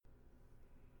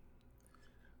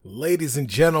Ladies and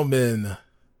gentlemen,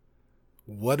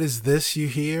 what is this you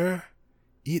hear?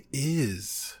 It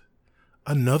is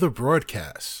another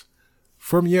broadcast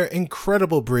from your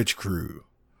incredible bridge crew,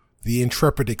 the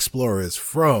intrepid explorers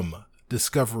from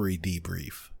Discovery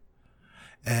Debrief.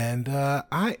 And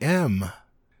I am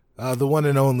the one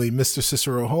and only Mr.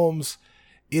 Cicero Holmes.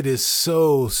 It is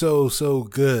so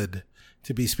good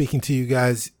to be speaking to you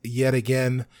guys yet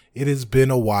again. It has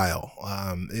been a while.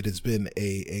 It has been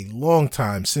a long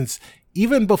time since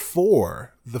even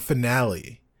before the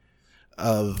finale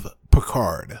of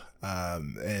Picard.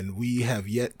 And we have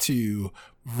yet to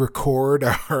record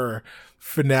our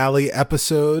finale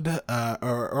episode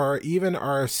or even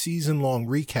our season-long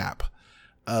recap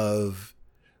of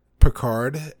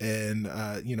Picard and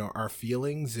our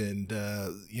feelings, and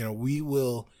we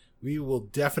will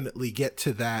definitely get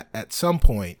to that at some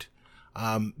point.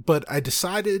 But we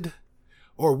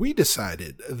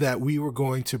decided that we were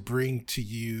going to bring to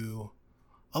you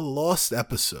a lost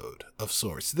episode of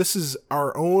sorts. This is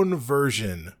our own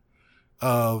version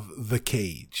of The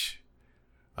Cage.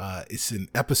 It's an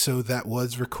episode that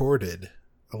was recorded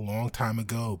a long time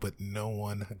ago, but no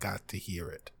one got to hear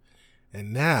it.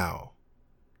 And now,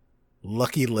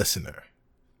 lucky listener,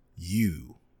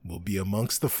 you will be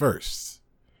amongst the first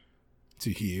to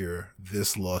hear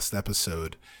this lost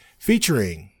episode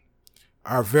featuring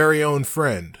our very own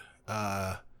friend,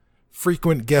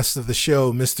 frequent guest of the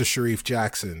show, Mr. Sharif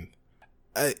Jackson.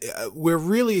 We're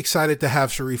really excited to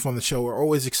have Sharif on the show. We're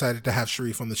always excited to have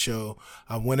Sharif on the show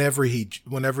whenever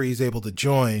he's able to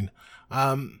join.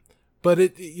 But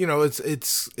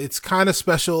it's kind of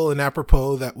special and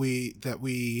apropos that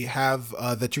we have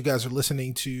that you guys are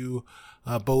listening to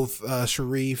both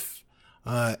Sharif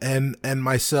and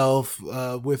myself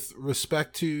with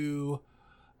respect to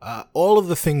all of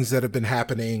the things that have been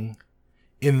happening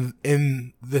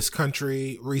in this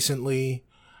country recently.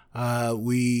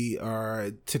 We are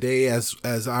today,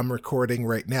 as I'm recording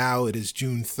right now, it is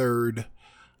June 3rd.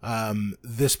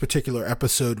 This particular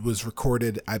episode was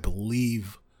recorded, I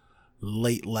believe,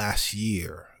 late last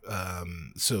year.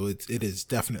 So it has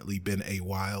definitely been a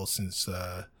while since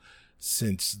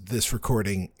this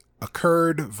recording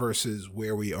occurred versus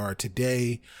where we are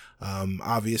today.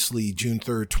 Obviously June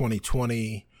 3rd,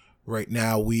 2020. Right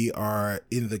now America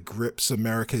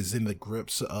is in the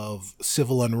grips of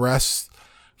civil unrest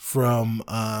from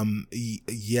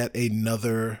yet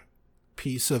another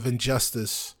piece of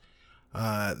injustice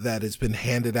that has been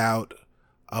handed out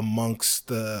amongst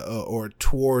or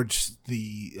towards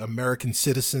the American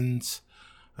citizens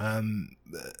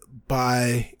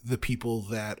by the people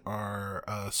that are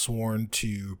sworn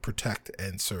to protect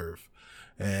and serve.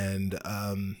 And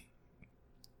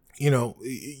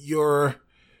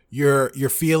your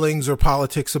feelings or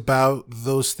politics about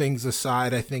those things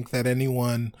aside, I think that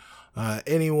anyone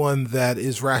that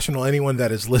is rational, anyone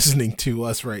that is listening to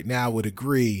us right now would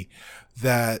agree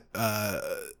that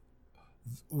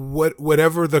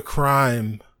whatever the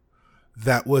crime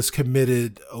that was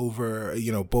committed over,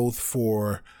 both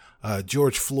for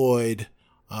George Floyd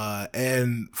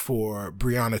and for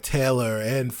Breonna Taylor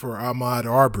and for Ahmaud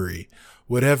Arbery,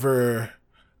 whatever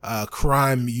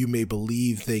crime you may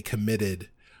believe they committed,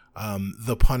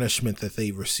 the punishment that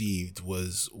they received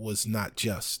was not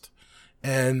just.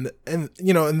 And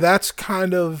that's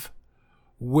kind of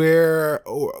where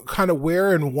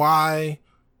and why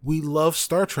we love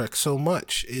Star Trek so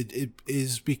much. It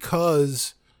is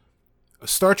because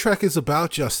Star Trek is about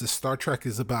justice. Star Trek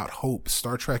is about hope.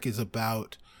 Star Trek is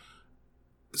about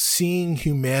seeing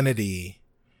humanity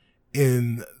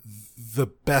in the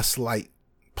best light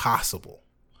possible.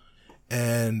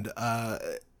 And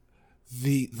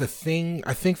the thing,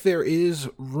 I think there is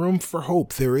room for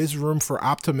hope. There is room for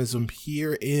optimism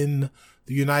here in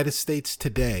the United States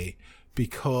today,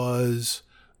 because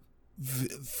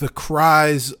the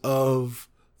cries of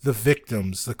the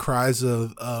victims, the cries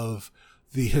of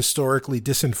the historically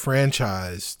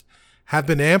disenfranchised have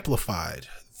been amplified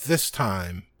this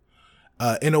time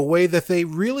in a way that they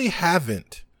really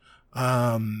haven't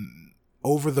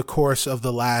over the course of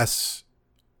the last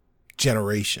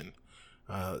generation.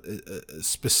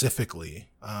 Specifically,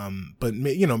 but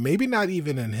maybe not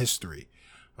even in history,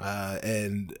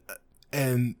 and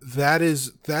that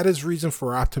is reason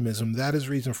for optimism. That is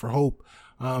reason for hope,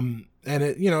 and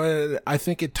I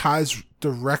think it ties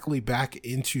directly back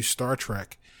into Star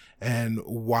Trek and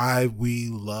why we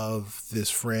love this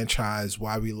franchise,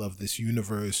 why we love this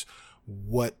universe,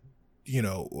 why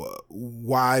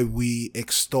we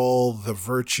extol the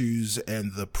virtues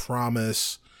and the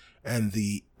promise and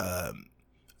the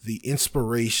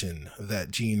inspiration that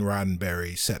Gene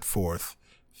Roddenberry set forth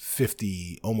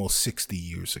 50, almost 60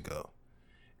 years ago.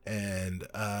 And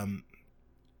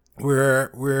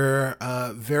we're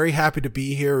very happy to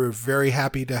be here. We're very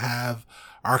happy to have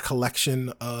our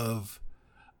collection of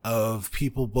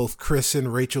people, both Chris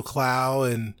and Rachel Clow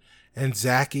and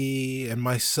Zachy and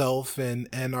myself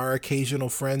and our occasional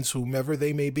friends, whomever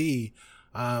they may be.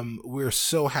 We're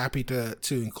so happy to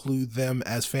include them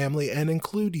as family and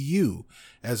include you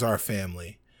as our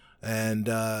family. And,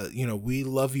 we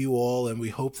love you all, and we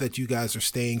hope that you guys are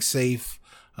staying safe,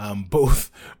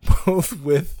 both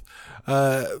with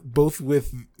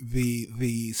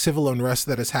the civil unrest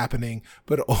that is happening,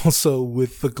 but also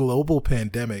with the global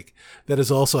pandemic that is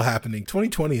also happening.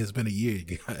 2020 has been a year,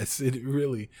 you guys. It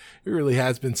really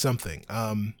has been something.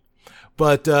 I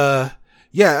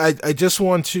just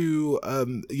want to,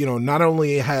 not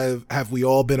only have we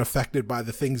all been affected by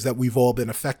the things that we've all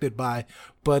been affected by,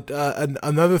 but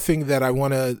another thing that I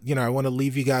want to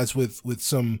leave you guys with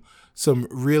some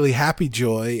really happy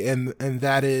joy, and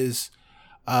that is,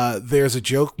 there's a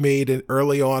joke made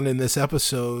early on in this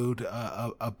episode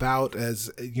about,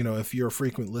 as you know, if you're a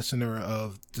frequent listener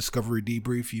of Discovery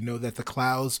Debrief, you know that the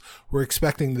Clows were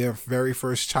expecting their very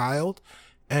first child.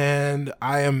 And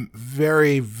I am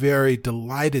very, very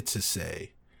delighted to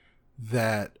say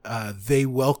that they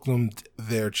welcomed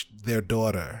their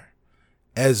daughter,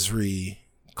 Ezri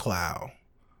Clow,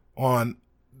 on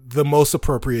the most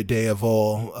appropriate day of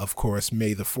all, of course,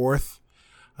 May the 4th.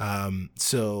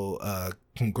 So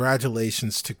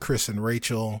congratulations to Chris and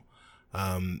Rachel.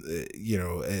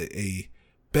 A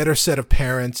better set of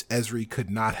parents Ezri could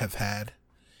not have had.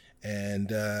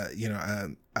 And,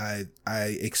 I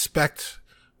expect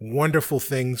wonderful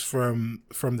things from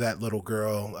that little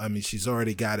girl. I mean, she's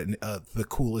already got the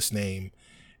coolest name,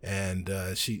 and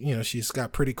she's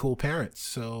got pretty cool parents.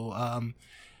 So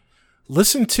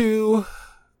listen to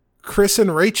Chris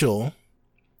and Rachel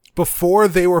before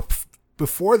they were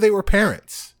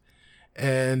parents,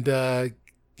 and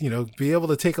be able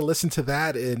to take a listen to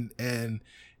that and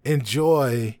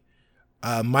enjoy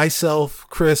myself,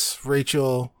 Chris,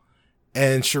 Rachel,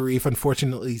 and Sharif.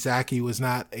 Unfortunately, Zachy was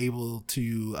not able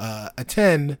to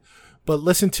attend, but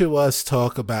listen to us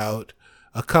talk about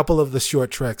a couple of the short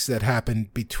treks that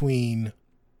happened between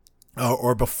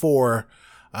or before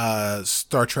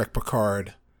Star Trek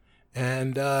Picard.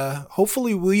 And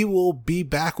hopefully we will be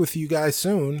back with you guys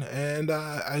soon. And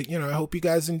I hope you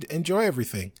guys enjoy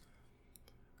everything.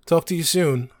 Talk to you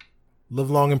soon. Live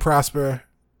long and prosper.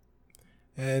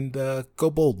 And go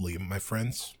boldly, my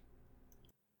friends.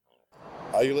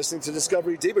 Are you listening to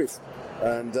Discovery Debrief?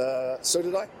 And so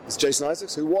did I. It's Jason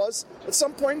Isaacs, who was, at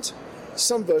some point,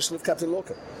 some version of Captain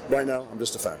Lorca. Right now, I'm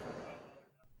just a fan.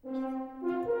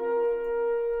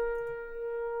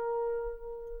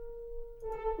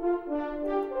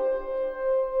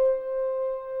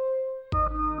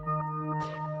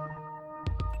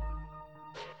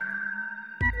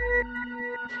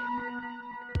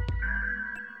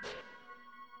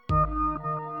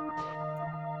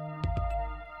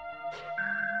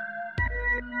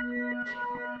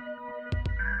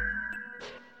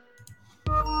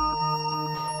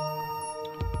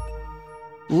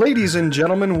 Ladies and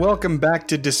gentlemen, welcome back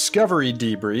to Discovery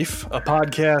Debrief, a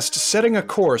podcast setting a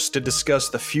course to discuss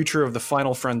the future of the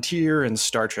final frontier in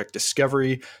Star Trek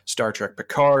Discovery, Star Trek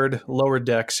Picard, Lower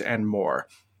Decks, and more.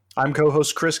 I'm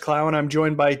co-host Chris Clow, and I'm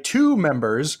joined by two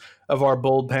members of our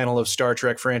bold panel of Star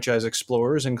Trek franchise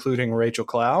explorers, including Rachel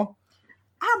Clow.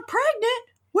 I'm pregnant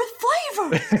with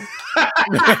flavor.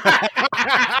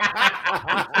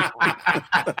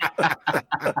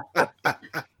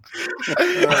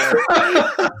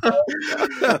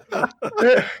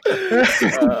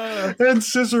 And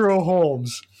Cicero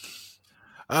Holmes.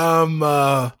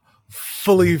 I'm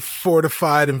fully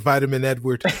fortified in Vitamin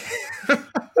Edward.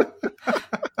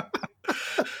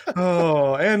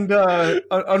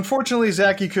 Unfortunately,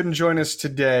 Zachy couldn't join us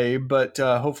today, but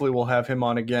hopefully we'll have him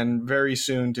on again very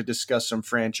soon to discuss some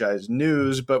franchise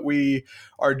news. But we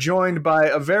are joined by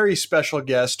a very special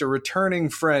guest, a returning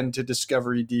friend to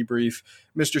Discovery Debrief,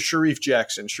 Mr. Sharif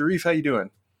Jackson. Sharif, how you doing?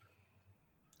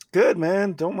 Good,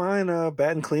 man. Don't mind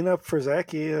batting cleanup for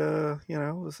Zachy.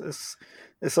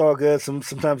 It's all good.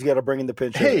 Sometimes you got to bring in the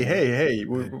pinch. Hey.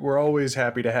 We're always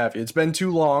happy to have you. It's been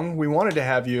too long. We wanted to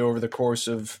have you over the course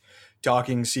of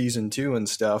talking season 2 and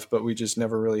stuff, but we just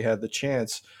never really had the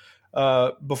chance.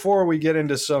 Before we get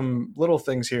into some little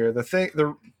things here,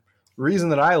 the reason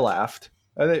that I laughed,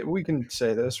 I think we can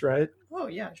say this, right? Oh,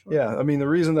 yeah, sure. Yeah, I mean, the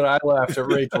reason that I laughed at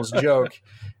Rachel's joke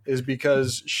is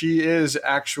because she is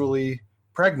actually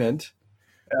pregnant.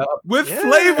 With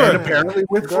flavor. And apparently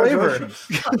with flavor.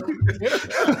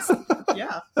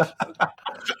 Yeah.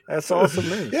 That's awesome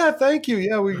news. Yeah, thank you.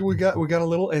 Yeah, we got a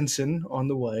little ensign on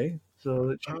the way.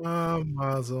 So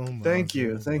Mazel. thank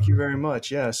you very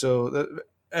much. Yeah, so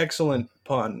excellent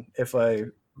pun. If I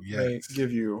may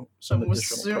give you some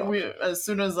additional props. As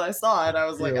soon as I saw it, I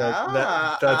was like,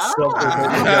 That's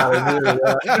something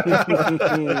that we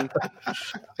gotta do.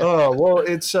 Oh well,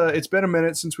 it's been a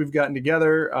minute since we've gotten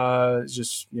together.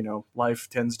 Just life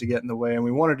tends to get in the way, and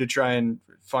we wanted to try and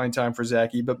find time for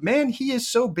Zachy, but man, he is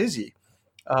so busy.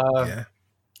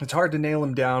 It's hard to nail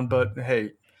him down, but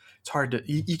hey, it's hard to.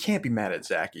 You can't be mad at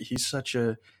Zachy. He's such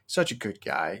a good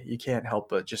guy. You can't help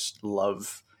but just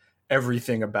love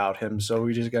everything about him. So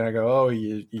we just gotta go, oh,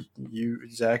 you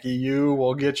Zachy,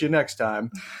 we'll get you next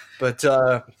time. But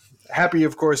happy,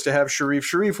 of course, to have Sharif.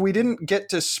 Sharif, we didn't get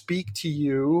to speak to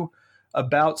you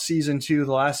about season 2.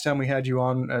 The last time we had you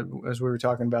on, as we were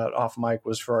talking about off mic,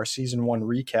 was for our season 1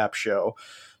 recap show.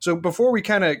 So before we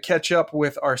kind of catch up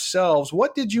with ourselves,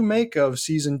 what did you make of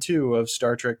season 2 of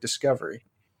Star Trek Discovery?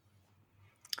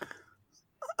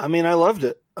 I mean, I loved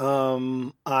it.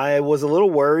 I was a little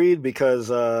worried because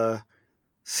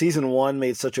season 1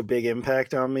 made such a big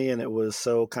impact on me, and it was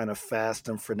so kind of fast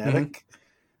and frenetic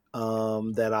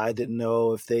that I didn't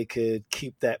know if they could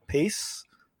keep that pace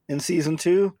in season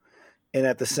 2. And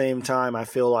at the same time, I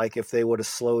feel like if they would have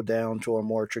slowed down to a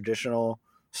more traditional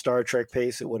Star Trek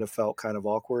pace, it would have felt kind of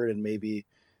awkward and maybe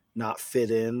not fit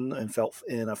in and feel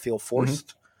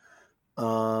forced.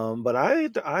 But I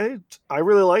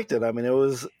really liked it. I mean, it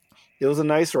was a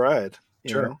nice ride.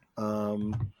 You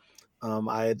know?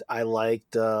 I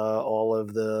liked all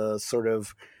of the sort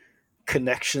of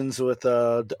connections with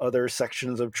other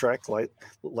sections of Trek, like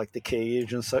the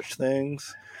Cage and such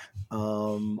things.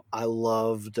 I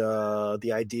loved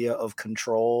the idea of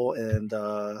control, and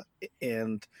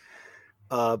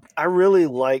I really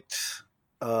liked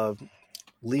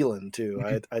Leland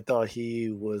too. I thought he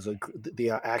was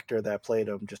the actor that played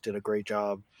him just did a great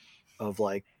job of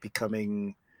like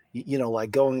becoming,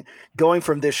 like going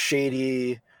from this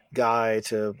shady guy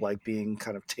to like being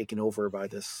kind of taken over by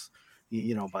this,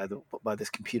 by this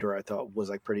computer. I thought was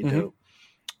like pretty dope.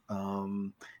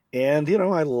 And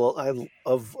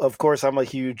of course I'm a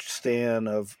huge stan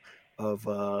of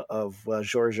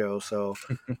Giorgio, so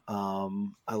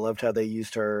I loved how they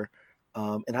used her,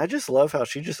 and I just love how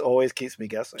she just always keeps me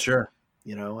guessing.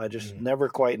 I just never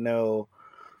quite know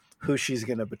who she's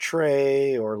gonna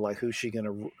betray or like who she's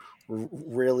gonna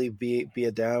really be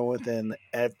a down with, and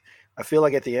I feel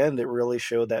like at the end it really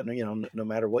showed that no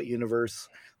matter what universe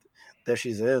that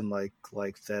she's in, like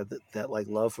that like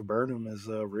love for Burnham is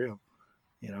real.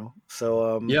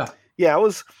 So I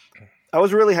was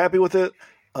really happy with it.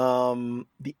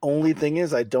 The only thing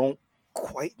is I don't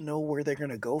quite know where they're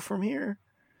gonna go from here.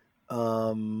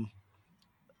 So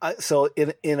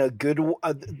in a good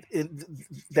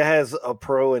that has a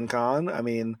pro and con. I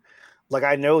mean, like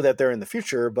I know that they're in the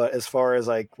future, but as far as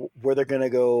like where they're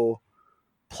gonna go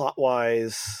plot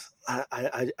wise,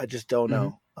 I just don't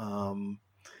know.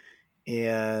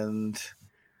 And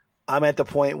I'm at the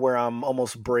point where I'm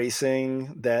almost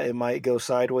bracing that it might go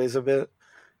sideways a bit.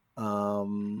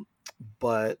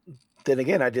 But then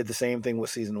again, I did the same thing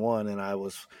with season 1 and I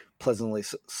was pleasantly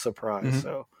surprised.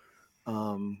 So,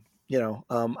 I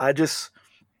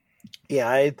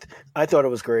thought it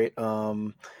was great.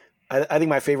 I think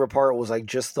my favorite part was like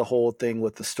just the whole thing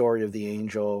with the story of the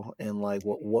angel and like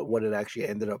what it actually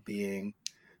ended up being.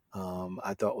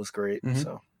 I thought was great.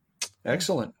 So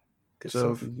excellent.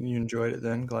 So you enjoyed it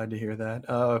then. Glad to hear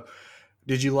that.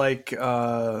 Did you like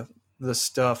the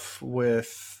stuff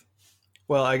with,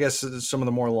 well, I guess some of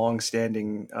the more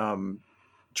long-standing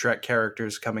Trek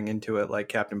characters coming into it, like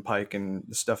Captain Pike and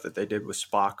the stuff that they did with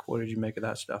Spock? What did you make of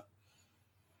that stuff?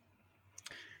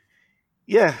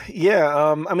 Yeah.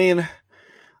 I mean,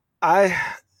 I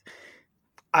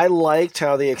liked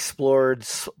how they explored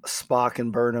Spock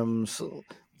and Burnham's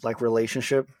like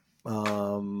relationship.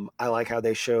 I like how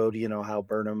they showed, how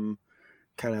Burnham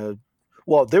kind of,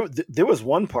 well, there was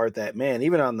one part that, man,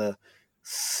 even on the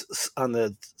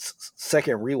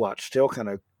second rewatch still kind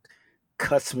of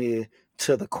cuts me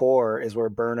to the core, is where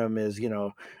Burnham is,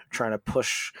 trying to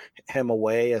push him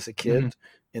away as a kid.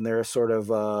 And they're sort of,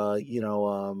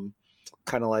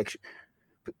 kind of like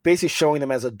basically showing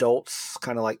them as adults,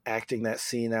 kind of like acting that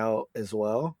scene out as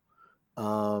well.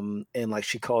 And like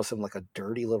she calls him like a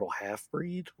dirty little half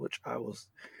breed, which I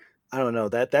don't know,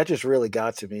 that just really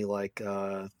got to me. Like,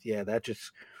 that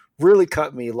just really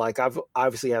cut me. Like I've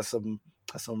obviously has some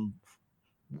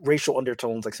racial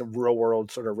undertones, like some real world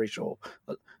sort of racial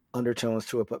undertones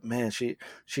to it. But man, she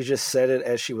just said it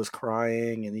as she was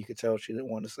crying, and you could tell she didn't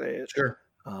want to say it.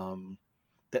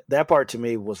 that part to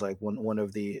me was like one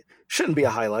of the, shouldn't be a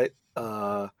highlight,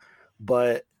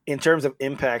 but in terms of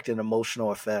impact and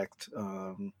emotional effect,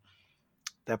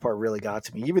 that part really got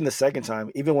to me. Even the second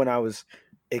time, even when I was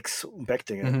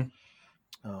expecting it.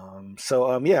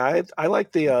 Yeah, I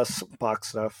like the Spock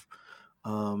stuff.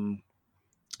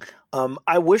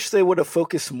 I wish they would have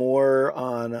focused more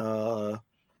on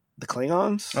the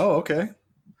Klingons. Oh, okay.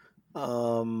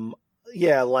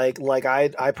 Yeah, like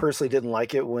I personally didn't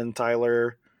like it when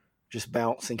Tyler just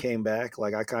bounced and came back.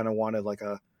 Like I kind of wanted like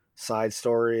a side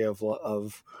story of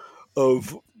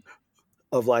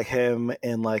like him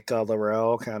and like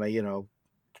L'Rell kind of, you know,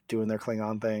 doing their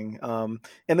Klingon thing.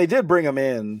 And they did bring him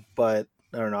in, but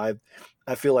I don't know.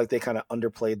 I feel like they kind of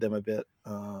underplayed them a bit.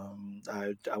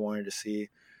 I wanted to see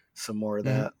some more of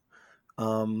that.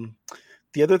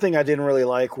 The other thing I didn't really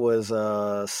like was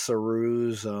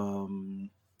Saru's.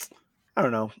 I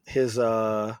don't know, his.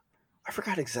 I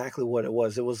forgot exactly what it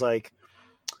was. It was like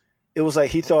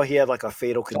he thought he had like a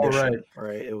fatal condition. Oh,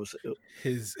 right. It was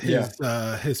his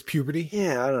puberty.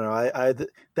 Yeah, I don't know. I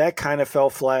that kind of fell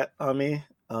flat on me.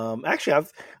 Actually,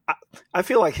 I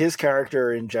feel like his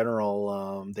character in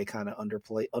general, they kind of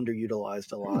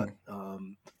underutilized a lot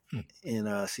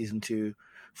in season 2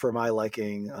 for my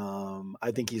liking.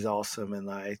 I think he's awesome,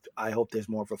 and I hope there's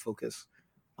more of a focus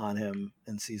on him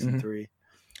in season 3.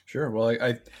 Sure. Well,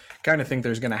 I kind of think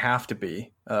there's going to have to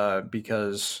be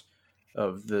because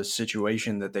of the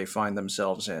situation that they find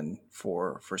themselves in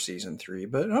for season 3.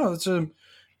 But it's a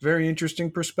very interesting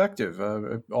perspective.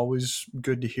 Always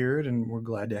good to hear it, and we're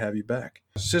glad to have you back.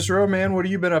 Cicero, man, what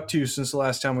have you been up to since the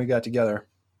last time we got together?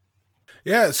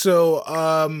 Yeah, so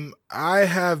I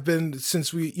have been,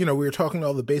 since we were talking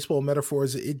all the baseball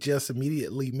metaphors, it just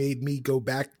immediately made me go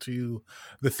back to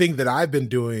the thing that I've been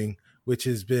doing, which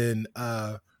has been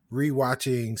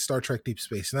rewatching Star Trek Deep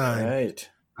Space Nine. Right.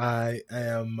 I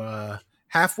am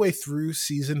halfway through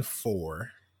season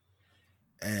 4,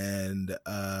 and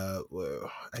I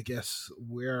guess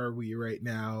where are we right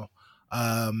now?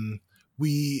 I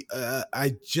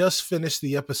just finished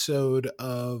the episode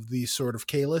of the Sword of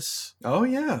Kahless. Oh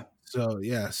yeah. So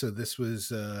this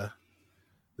was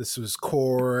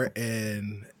Kor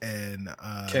and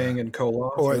Kang and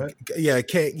Koloth, right?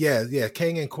 Yeah,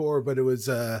 Kang and Kor, but it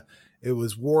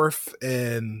was Worf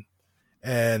and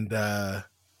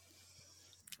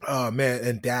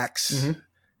Dax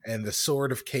and the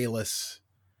Sword of Kahless,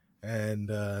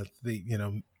 and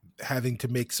having to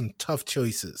make some tough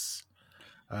choices.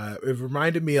 It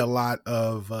reminded me a lot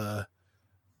of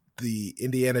the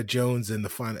Indiana Jones and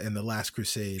the Last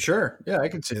Crusade. Sure, yeah, I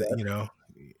can see that.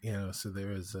 So there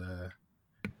was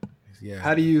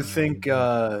How do you think?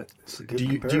 Do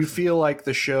you feel like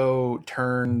the show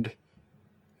turned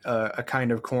a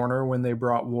kind of corner when they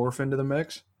brought Worf into the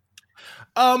mix?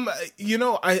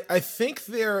 I think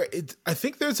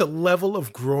there's a level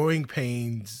of growing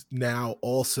pains now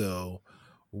also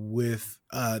with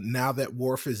now that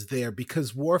Worf is there,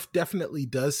 because Worf definitely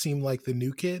does seem like the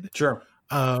new kid. Sure.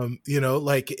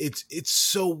 Like it's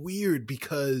so weird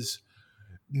because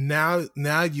now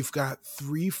you've got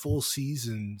 3 full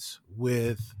seasons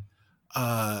with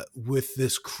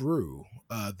this crew,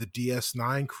 the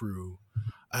DS9 crew,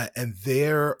 and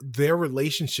their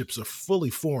relationships are fully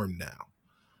formed now.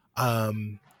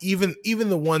 Even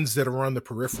the ones that are on the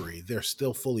periphery, they're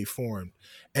still fully formed.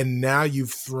 And now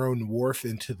you've thrown Worf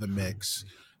into the mix,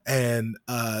 and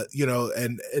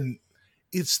and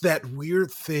it's that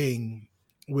weird thing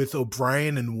with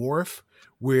O'Brien and Worf,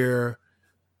 where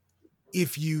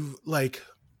if you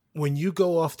when you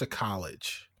go off to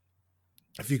college,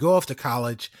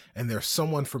 and there's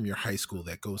someone from your high school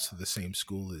that goes to the same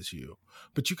school as you,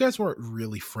 but you guys weren't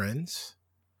really friends,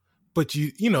 but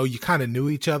you kind of knew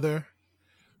each other,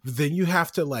 then you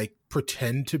have to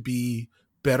pretend to be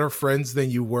better friends than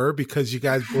you were because you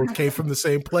guys both came from the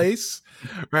same place,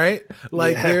 right?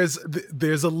 There's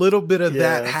a little bit of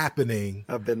that happening.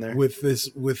 I've been there with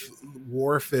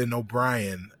Worf and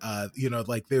O'Brien.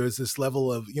 There's this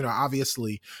level of,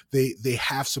 obviously they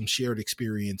have some shared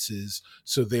experiences,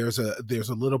 so there's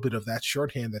a little bit of that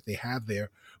shorthand that they have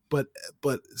there, but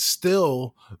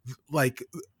still,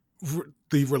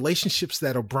 the relationships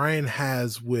that O'Brien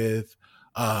has with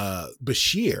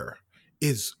Bashir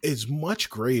is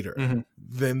much greater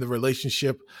than the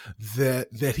relationship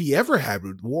that he ever had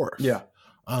with Worf. Yeah.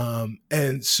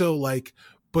 And so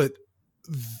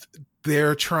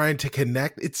they're trying to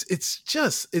connect.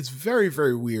 It's very,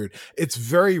 very weird. It's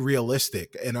very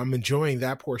realistic, and I'm enjoying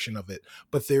that portion of it.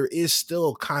 But there is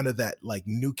still kind of that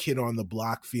new kid on the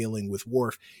block feeling with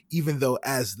Worf, even though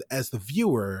as the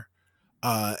viewer,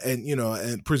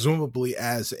 and presumably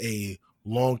as a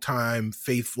longtime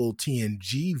faithful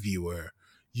TNG viewer,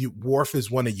 Worf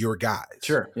is one of your guys.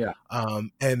 Sure. Yeah.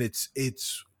 And it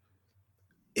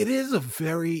is a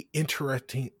very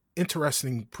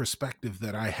interesting perspective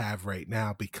that I have right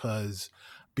now because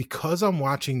I'm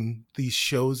watching these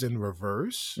shows in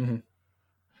reverse. Mm-hmm.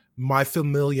 My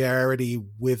familiarity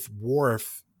with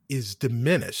Worf is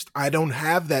diminished. I don't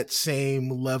have that same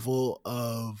level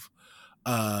of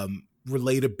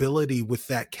relatability with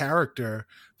that character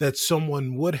that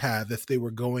someone would have if they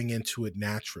were going into it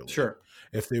naturally. Sure.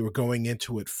 If they were going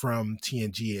into it from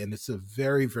TNG, and it's a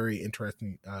very, very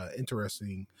interesting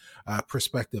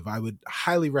perspective. I would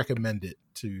highly recommend it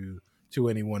to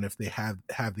anyone if they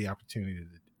have the opportunity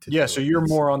to yeah. So you're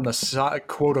more on the side,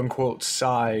 quote unquote,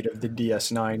 side of the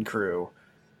DS9 crew,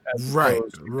 as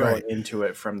opposed to going into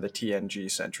it from the TNG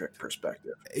centric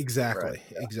perspective. Exactly. Right.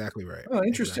 Yeah. Exactly right. Oh,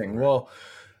 interesting. Exactly right.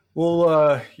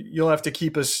 Well, you'll have to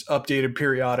keep us updated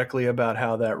periodically about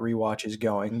how that rewatch is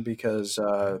going because,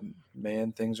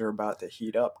 man, things are about to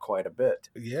heat up quite a bit.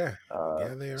 Yeah,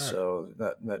 they are. So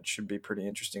that should be pretty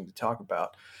interesting to talk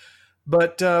about.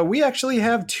 But we actually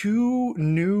have 2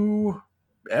 new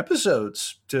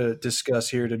episodes to discuss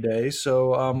here today.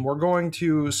 So we're going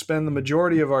to spend the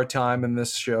majority of our time in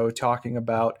this show talking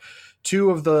about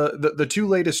 2 of the 2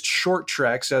 latest short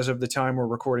treks as of the time we're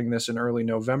recording this in early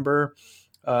November.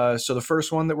 So the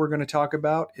first one that we're going to talk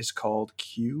about is called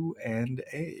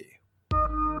Q&A.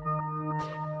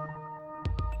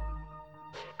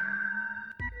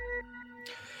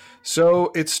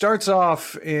 So it starts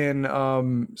off in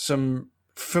some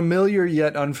familiar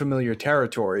yet unfamiliar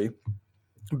territory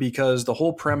because the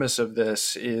whole premise of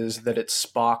this is that it's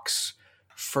Spock's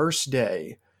first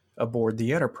day aboard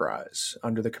the Enterprise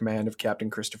under the command of Captain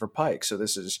Christopher Pike. So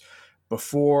this is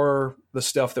before the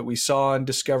stuff that we saw in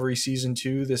Discovery Season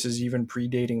 2. This is even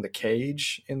predating the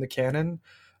Cage in the canon.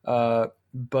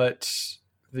 But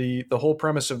the whole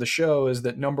premise of the show is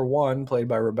that Number One, played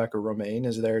by Rebecca Romijn,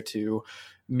 is there to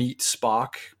meet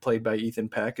Spock, played by Ethan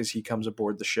Peck, as he comes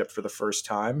aboard the ship for the first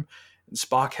time. And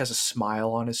Spock has a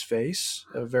smile on his face,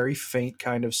 a very faint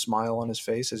kind of smile on his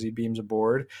face as he beams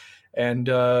aboard. And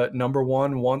Number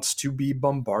One wants to be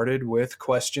bombarded with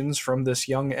questions from this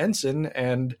young ensign,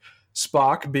 and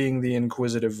Spock, being the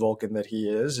inquisitive Vulcan that he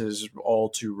is all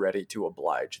too ready to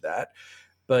oblige that.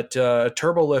 But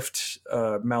turbolift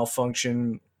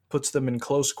malfunction puts them in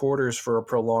close quarters for a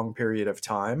prolonged period of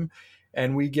time,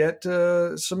 and we get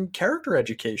some character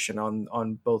education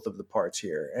on both of the parts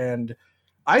here. And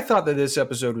I thought that this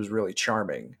episode was really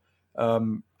charming.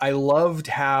 I loved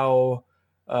how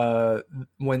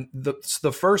when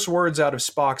the first words out of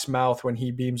Spock's mouth when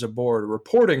he beams aboard,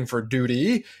 reporting for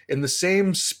duty, in the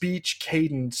same speech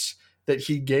cadence that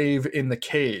he gave in the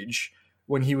Cage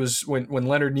when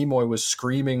Leonard Nimoy was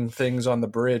screaming things on the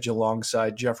bridge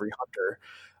alongside Jeffrey Hunter.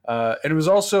 And it was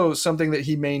also something that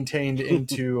he maintained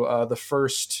into the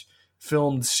first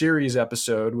filmed series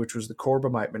episode, which was the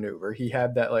Corbomite maneuver. He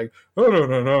had that like, oh,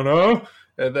 no,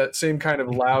 that same kind of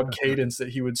loud cadence that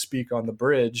he would speak on the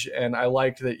bridge. And I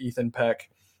liked that Ethan Peck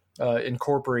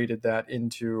incorporated that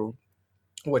into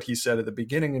what he said at the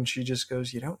beginning. And she just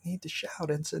goes, "You don't need to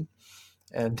shout, Ensign."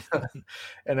 And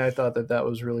I thought that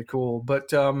was really cool.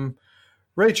 But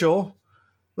Rachel,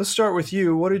 let's start with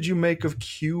you. What did you make of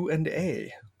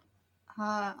Q&A?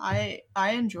 I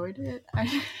enjoyed it.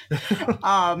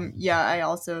 I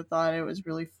also thought it was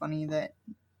really funny that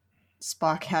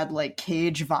Spock had like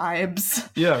Cage vibes.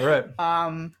 Yeah, right.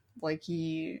 Like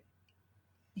he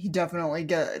definitely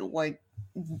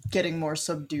getting more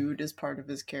subdued as part of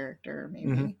his character.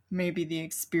 Maybe the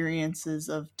experiences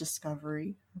of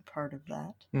Discovery are part of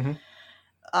that.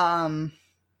 Mm-hmm.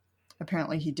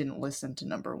 Apparently he didn't listen to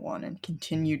Number One and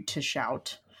continued to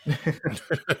shout.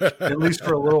 At least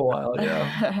for a little while,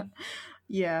 yeah.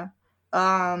 Yeah.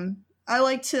 I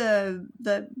liked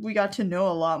that we got to know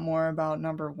a lot more about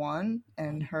Number One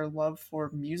and her love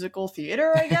for musical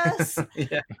theater, I guess.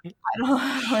 Yeah. I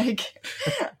don't like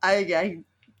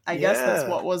I guess that's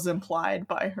what was implied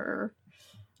by her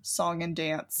song and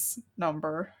dance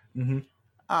number.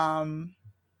 Mm-hmm.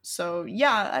 So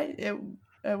yeah,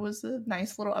 it was a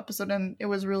nice little episode, and it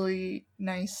was really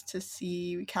nice to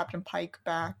see Captain Pike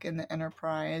back in the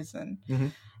Enterprise, and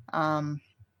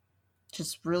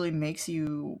just really makes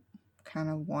you kind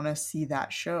of want to see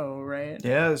that show, right?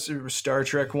 Yeah, Star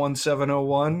Trek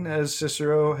 1701, as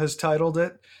Cicero has titled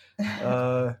it.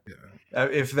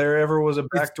 If there ever was a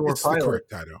backdoor it's pilot, the correct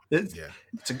title.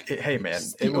 Hey man,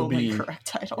 It's the only correct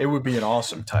title. It would be an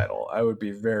awesome title. I would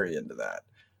be very into that.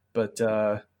 But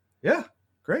yeah,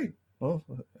 great. Well,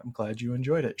 I'm glad you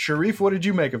enjoyed it. Sharif, what did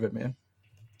you make of it, man?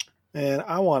 And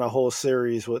I want a whole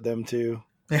series with them too.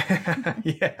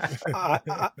 Yeah.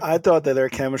 I thought that their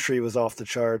chemistry was off the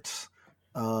charts.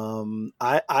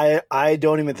 I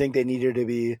don't even think they needed to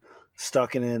be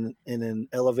stuck in an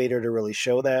elevator to really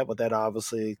show that, but that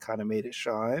obviously kind of made it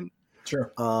shine.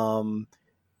 Sure.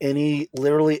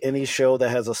 Literally any show that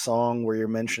has a song where you're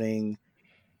mentioning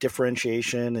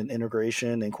differentiation and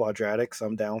integration and quadratics,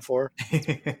 I'm down for.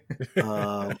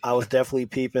 I was definitely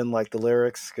peeping like the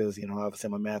lyrics because obviously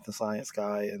I'm a math and science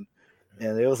guy, and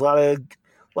there was a lot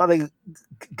of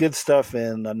good stuff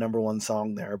in a number one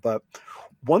song there. But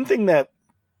one thing that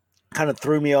kind of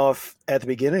threw me off at the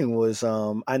beginning was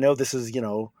I know this is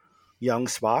young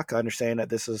Spock. I understand that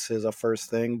this is his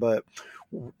first thing, but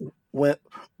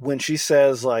when she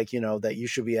says that you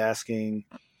should be asking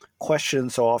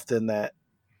questions so often that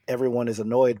everyone is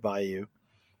annoyed by you,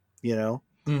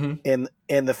 Mm-hmm.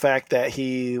 and the fact that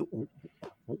he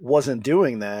wasn't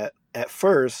doing that at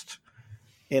first,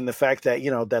 and the fact that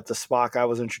that the Spock I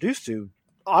was introduced to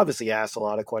obviously asked a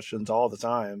lot of questions all the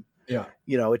time. Yeah.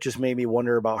 It just made me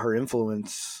wonder about her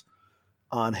influence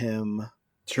on him.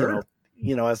 Sure.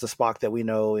 As the Spock that we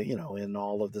know, in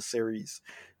all of the series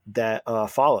that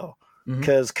follow. Mhm.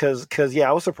 Because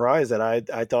I was surprised that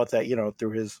I thought that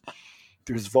through his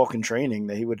Vulcan training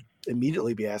that he would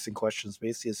immediately be asking questions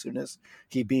basically as soon as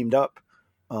he beamed up.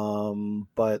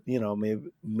 But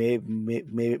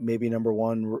maybe number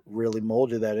one really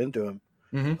molded that into him.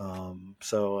 Mhm.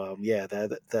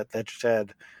 That just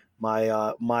had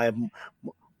my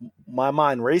my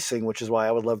mind racing, which is why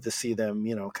I would love to see them,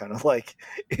 kind of like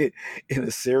in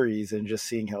a series and just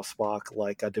seeing how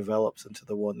Spock develops into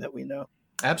the one that we know.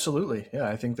 Absolutely. Yeah,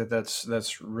 I think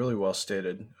that's really well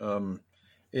stated.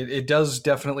 It does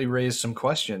definitely raise some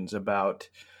questions about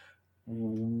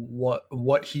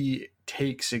what he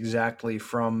takes exactly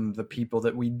from the people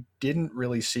that we didn't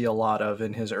really see a lot of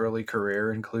in his early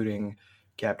career, including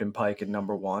Captain Pike and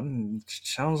Number One.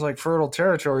 Sounds like fertile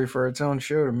territory for its own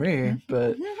show to me,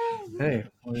 but hey,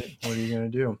 what are you gonna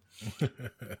do?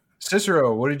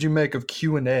 Cicero, what did you make of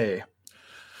Q&A?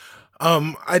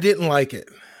 I didn't like it.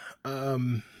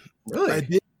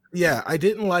 Really? I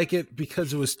didn't like it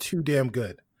because it was too damn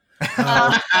good.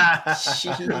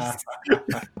 Jeez.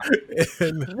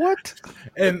 And, What?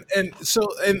 and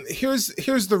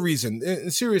here's the reason.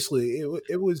 And seriously,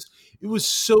 it was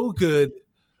so good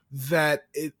that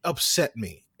it upset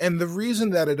me. And the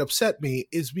reason that it upset me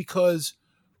is because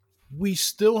we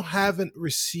still haven't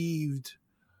received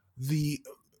the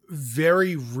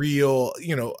very real,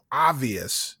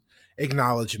 obvious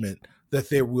acknowledgement that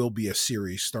there will be a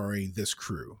series starring this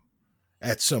crew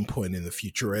at some point in the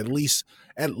future. At least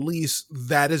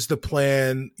that is the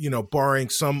plan, barring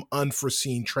some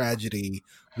unforeseen tragedy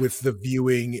with the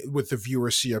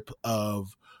viewership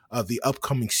of the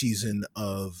upcoming season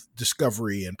of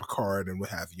Discovery and Picard and what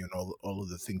have you, and all of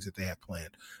the things that they have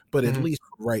planned. But at least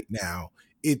right now,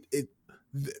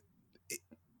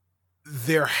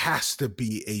 there has to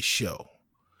be a show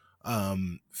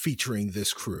featuring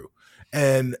this crew.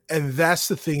 And that's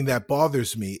the thing that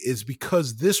bothers me, is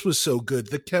because this was so good,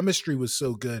 the chemistry was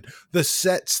so good, the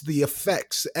sets, the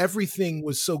effects, everything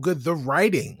was so good, the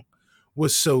writing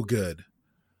was so good,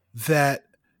 that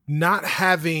not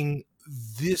having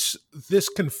this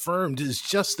confirmed is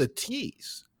just a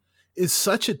tease. Is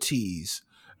such a tease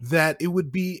that it would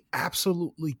be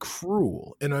absolutely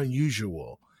cruel and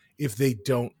unusual if they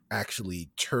don't actually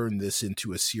turn this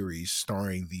into a series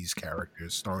starring these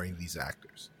characters, starring these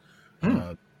actors.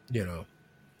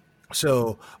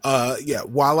 So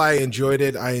while I enjoyed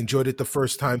it the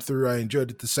first time through, I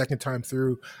enjoyed it the second time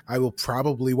through, I will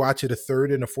probably watch it a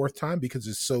third and a fourth time because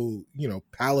it's so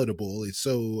palatable, it's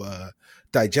so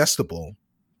digestible.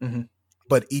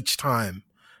 But each time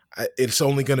it's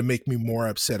only going to make me more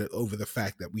upset over the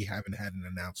fact that we haven't had an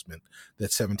announcement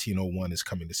that 1701 is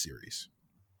coming to series.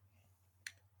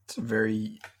 It's a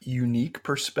very unique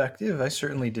perspective. I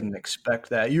certainly didn't expect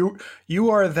that. You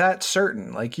are that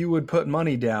certain, like you would put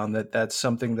money down that that's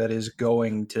something that is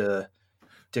going to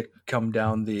come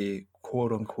down the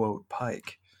quote unquote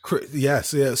pike.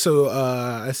 Yes, yeah. So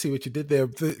I see what you did there,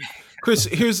 Chris.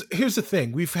 Here's the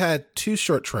thing: we've had 2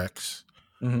 short treks.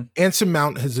 Anson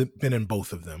Mount has been in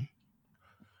both of them.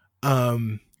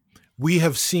 We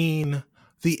have seen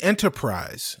the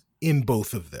Enterprise in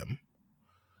both of them.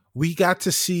 We got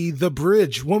to see the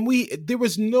bridge there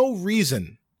was no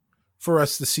reason for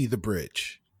us to see the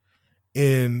bridge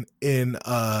in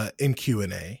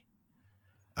Q&A.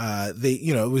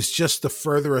 It was just to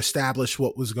further establish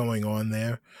what was going on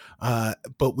there.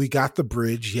 But we got the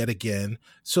bridge yet again.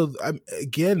 So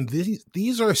again,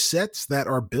 these are sets that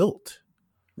are built.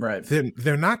 Right.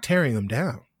 They're not tearing them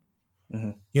down.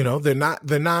 Mm-hmm. You know, they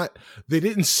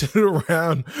didn't sit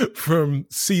around from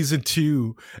season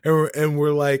 2 and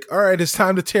we're like, all right, it's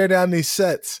time to tear down these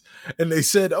sets. And they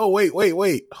said, oh,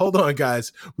 wait, hold on,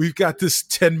 guys. We've got this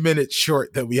 10-minute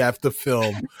short that we have to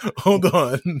film. Hold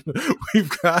on.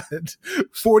 We've got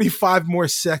 45 more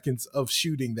seconds of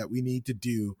shooting that we need to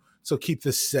do. So keep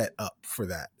the set up for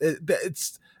that.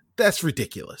 That's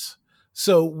ridiculous.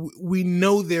 So we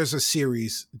know there's a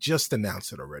series. Just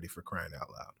announce it already, for crying out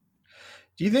loud.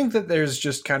 Do you think that there's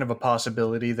just kind of a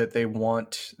possibility that they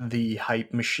want the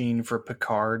hype machine for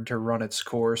Picard to run its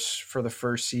course for the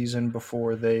first season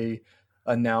before they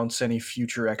announce any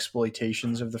future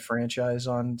exploitations of the franchise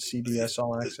on CBS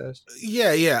All Access?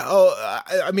 Yeah. Oh,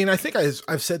 I mean, I think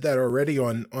I've said that already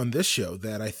on this show,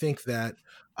 that I think that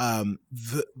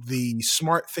the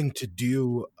smart thing to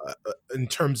do in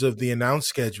terms of the announced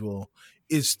schedule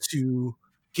is to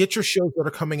get your shows that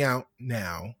are coming out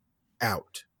now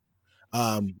out.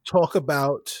 Talk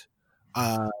about,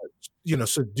 so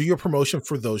do your promotion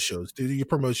for those shows, do your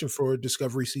promotion for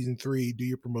Discovery season 3, do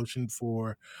your promotion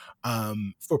for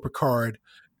Picard,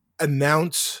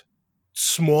 announce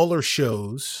smaller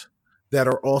shows that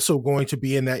are also going to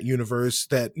be in that universe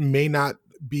that may not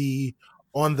be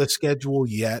on the schedule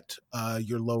yet.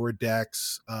 Your Lower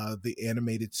Decks, the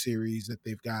animated series that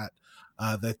they've got,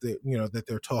 that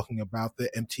they're talking about, the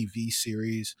MTV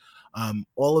series,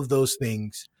 all of those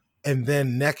things. And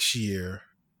then next year,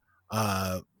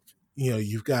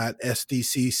 you've got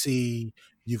SDCC,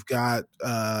 you've got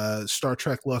Star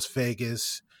Trek Las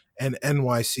Vegas and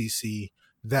NYCC.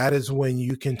 That is when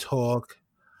you can talk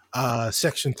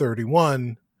Section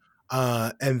 31,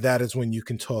 and that is when you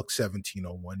can talk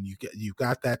 1701. You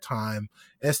got that time.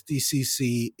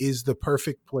 SDCC is the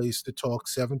perfect place to talk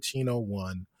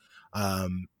 1701,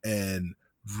 and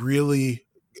really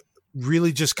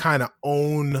just kind of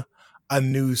own a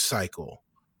news cycle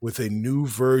with a new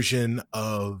version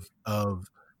of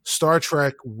Star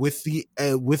Trek with the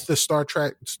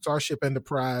Starship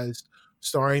Enterprise,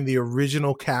 starring the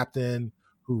original captain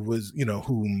who was,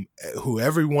 who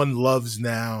everyone loves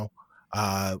now,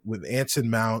 with Anson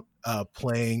Mount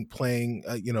playing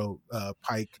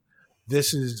Pike.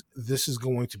 This is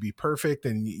going to be perfect,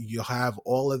 and you'll have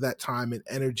all of that time and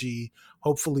energy,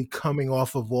 hopefully coming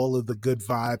off of all of the good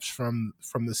vibes from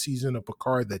the season of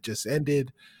Picard that just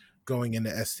ended, going into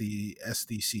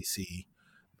SDCC.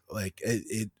 Like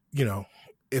if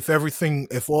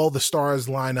all the stars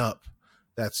line up,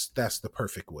 that's the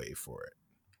perfect way for it.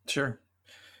 Sure.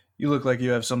 You look like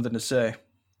you have something to say.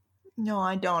 No,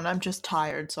 I don't. I'm just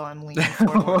tired, so I'm leaning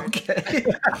forward. Okay.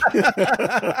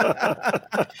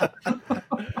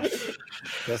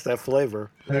 That's that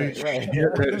flavor. Right.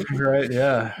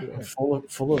 Yeah. Full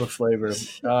of the flavor.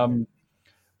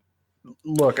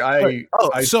 Look, I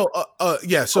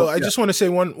just want to say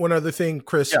one other thing,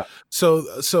 Chris. Yeah.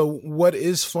 So what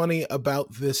is funny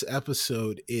about this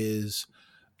episode is,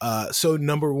 so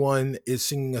number one is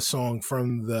singing a song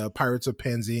from the Pirates of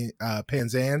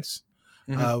Penzance,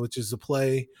 which is the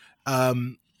play.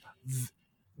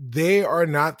 They are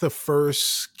not the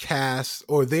first cast,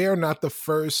 or they are not the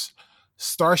first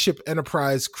Starship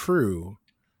Enterprise crew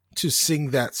to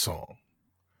sing that song.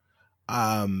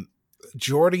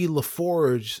 Geordi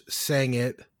LaForge sang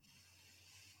it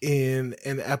in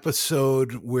an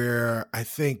episode where I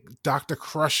think Dr.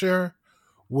 Crusher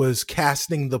was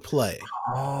casting the play.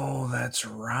 Oh, that's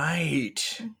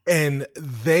right. And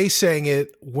they sang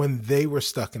it when they were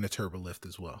stuck in a turbolift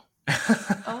as well.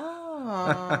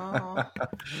 Oh.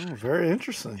 Very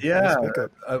interesting. Yeah,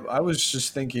 I was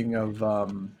just thinking of,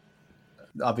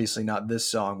 obviously not this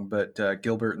song, but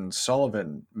Gilbert and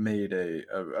Sullivan made a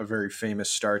very famous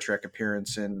Star Trek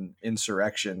appearance in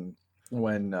Insurrection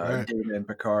when Data and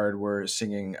Picard were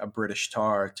singing a British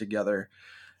tar together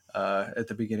at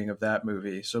the beginning of that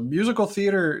movie. So musical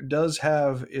theater does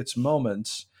have its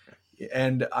moments,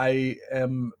 and I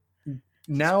am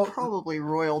now it's probably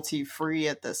royalty free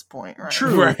at this point, right?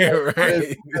 True, right.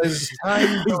 As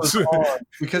time goes on,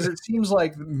 because it seems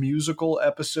like musical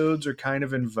episodes are kind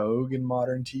of in vogue in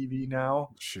modern TV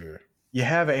now. Sure. You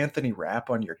have Anthony Rapp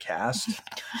on your cast.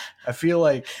 I feel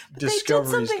like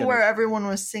Discovery's they did something where everyone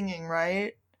was singing,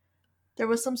 right? There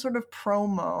was some sort of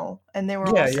promo, and they were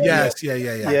all singing.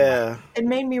 Yeah. It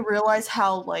made me realize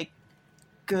how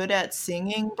good at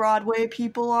singing Broadway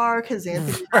people are, because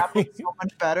Anthony Rapp was so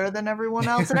much better than everyone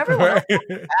else, and everyone else was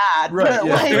bad. Right,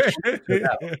 but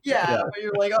but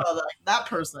you're like, oh, that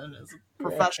person is a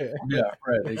professional. Yeah,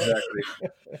 right, exactly.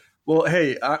 Well,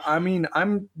 hey, I mean,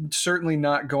 I'm certainly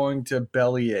not going to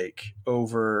bellyache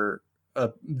over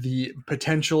the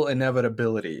potential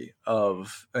inevitability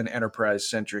of an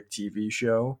Enterprise-centric TV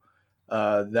show.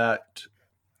 that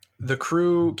the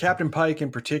crew, Captain Pike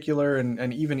in particular,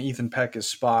 and even Ethan Peck as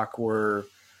Spock, were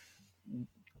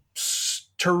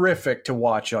terrific to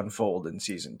watch unfold in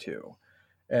season 2.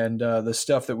 And the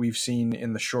stuff that we've seen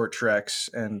in the short treks,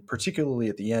 and particularly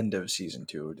at the end of season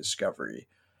 2 of Discovery,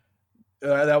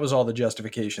 that was all the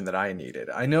justification that I needed.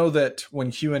 I know that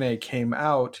when Q&A came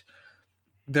out,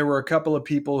 there were a couple of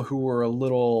people who were a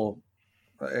little,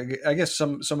 I guess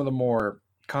some of the more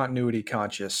continuity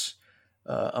conscious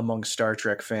among Star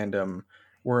Trek fandom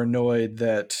were annoyed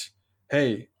that,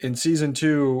 hey, in season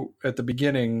 2 at the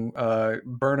beginning,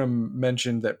 Burnham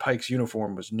mentioned that Pike's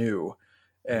uniform was new.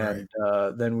 And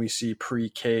then we see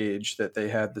pre-Cage that they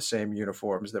had the same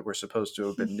uniforms that were supposed to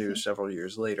have been new several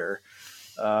years later.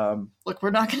 Look,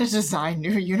 we're not going to design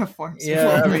new uniforms.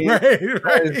 Yeah, I mean,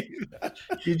 right.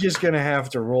 you're just going to have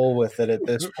to roll with it at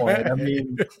this point. I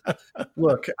mean,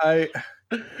 look,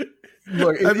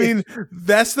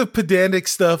 that's the pedantic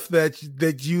stuff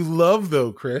that you love,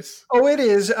 though, Chris. Oh, it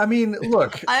is. I mean,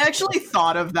 look. I actually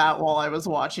thought of that while I was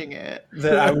watching it.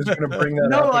 That I was going to bring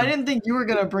that up. No, I didn't think you were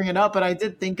going to bring it up, but I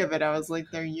did think of it. I was like,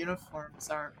 their uniforms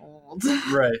aren't old.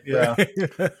 Right, yeah.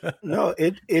 No,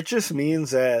 it just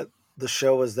means that the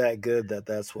show is that good that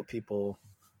that's what people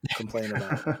complain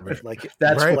about. Like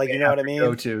that's right. Like, you know what I mean?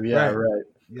 Go to, yeah, right.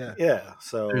 Yeah.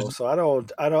 So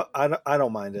I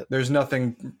don't mind it. There's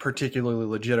nothing particularly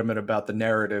legitimate about the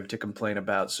narrative to complain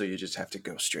about, so you just have to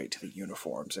go straight to the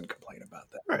uniforms and complain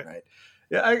about that, right?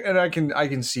 Yeah, I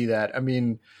can see that. I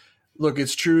mean, look,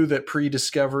 it's true that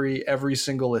pre-Discovery, every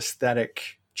single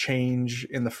aesthetic change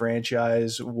in the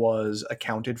franchise was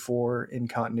accounted for in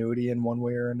continuity in one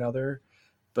way or another,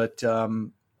 but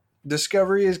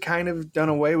Discovery has kind of done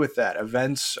away with that.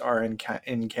 Events are in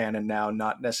canon now,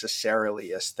 not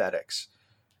necessarily aesthetics.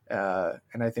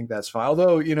 And I think that's fine.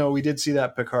 Although, we did see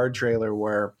that Picard trailer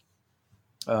where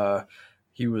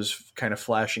he was kind of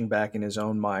flashing back in his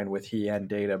own mind with he and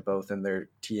Data both in their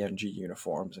TNG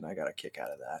uniforms, and I got a kick out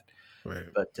of that. Right.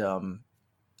 But,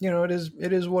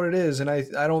 it is what it is. And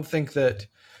I don't think that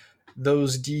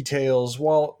those details,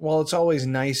 while it's always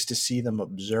nice to see them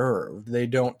observed, they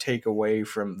don't take away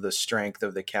from the strength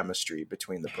of the chemistry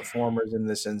between the performers in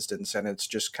this instance. And it's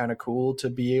just kind of cool to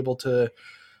be able to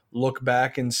look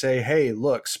back and say, hey,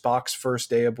 look, Spock's first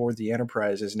day aboard the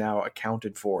Enterprise is now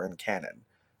accounted for in canon.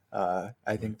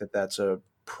 I think that that's a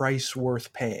price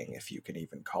worth paying, if you can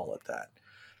even call it that.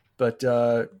 But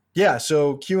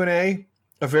so Q&A,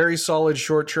 a very solid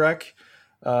short trek.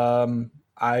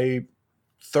 I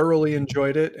thoroughly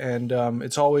enjoyed it, and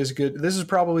it's always good. This is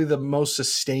probably the most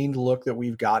sustained look that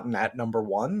we've gotten at number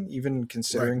 1, even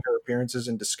considering her appearances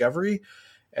in Discovery.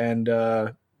 And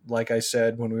like I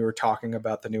said, when we were talking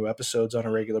about the new episodes on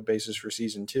a regular basis for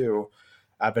season 2,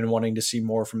 I've been wanting to see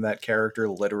more from that character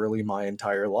literally my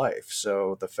entire life.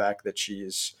 So the fact that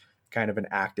she's kind of an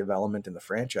active element in the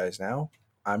franchise now,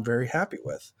 I'm very happy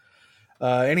with.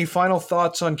 Any final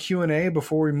thoughts on Q&A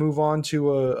before we move on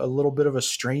to a little bit of a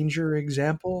stranger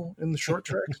example in the short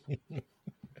treks?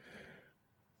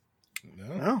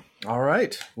 No. All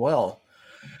right. Well,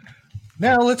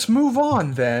 now let's move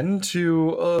on then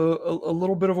to a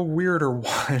little bit of a weirder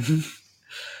one.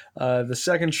 The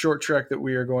second short trek that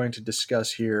we are going to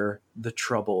discuss here, The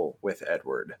Trouble with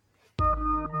Edward.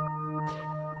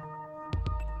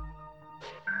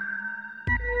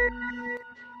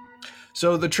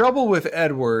 So The Trouble with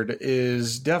Edward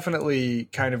is definitely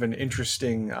kind of an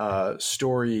interesting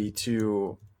story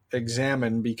to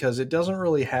examine because it doesn't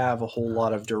really have a whole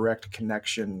lot of direct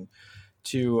connection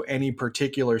to any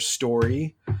particular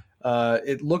story.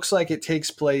 It looks like it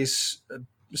takes place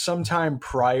sometime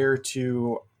prior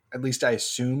to, at least I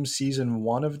assume, season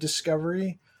 1 of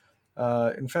Discovery.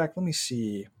 In fact, let me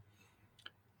see.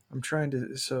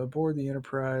 So aboard the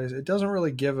Enterprise, it doesn't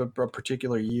really give a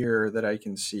particular year that I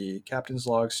can see. Captain's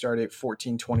log stardate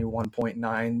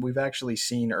 1421.9. We've actually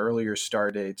seen earlier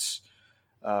star dates.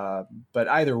 But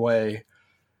either way,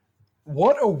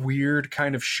 what a weird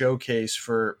kind of showcase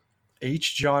for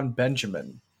H. John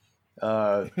Benjamin.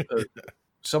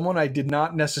 Someone I did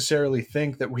not necessarily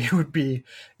think that we would be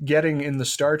getting in the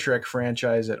Star Trek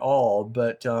franchise at all.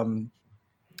 But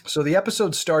so the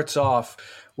episode starts off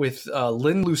with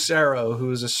Lynn Lucero, who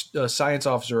is a science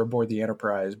officer aboard the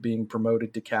Enterprise, being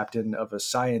promoted to captain of a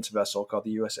science vessel called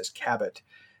the USS Cabot.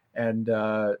 And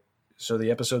so the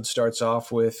episode starts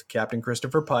off with Captain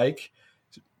Christopher Pike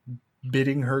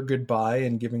bidding her goodbye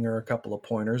and giving her a couple of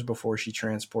pointers before she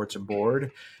transports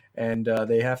aboard. And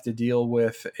they have to deal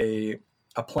with a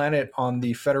planet on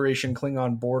the Federation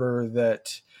Klingon border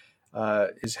that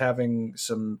is having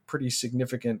some pretty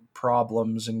significant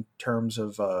problems in terms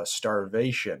of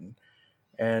starvation.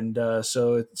 And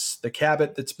so it's the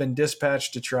Cabot that's been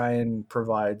dispatched to try and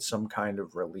provide some kind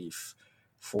of relief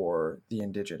for the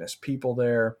indigenous people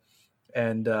there.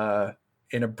 And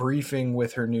in a briefing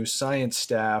with her new science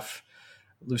staff,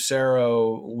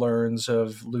 Lucero learns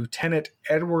of Lieutenant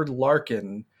Edward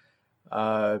Larkin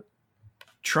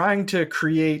trying to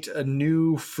create a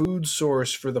new food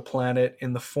source for the planet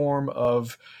in the form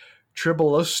of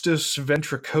Tribulostis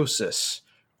ventricosus,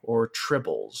 or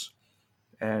tribbles.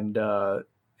 And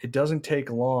it doesn't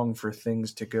take long for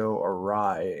things to go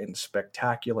awry in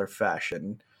spectacular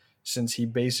fashion, since he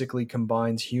basically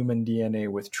combines human DNA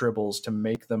with tribbles to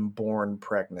make them born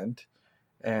pregnant.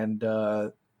 And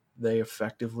they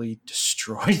effectively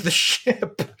destroy the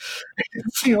ship.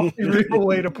 It's the only real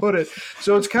way to put it.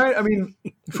 So it's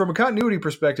from a continuity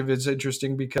perspective, it's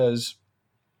interesting because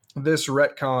this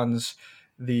retcons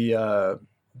the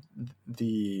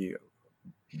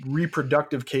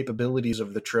reproductive capabilities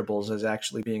of the tribbles as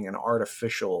actually being an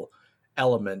artificial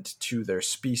element to their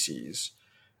species.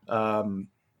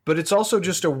 But it's also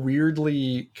just a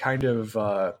weirdly kind of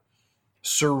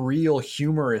surreal,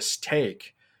 humorous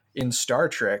take in Star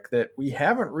Trek that we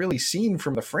haven't really seen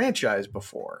from the franchise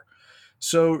before.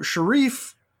 So,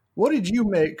 Sharif, what did you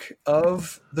make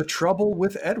of The Trouble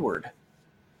with Edward?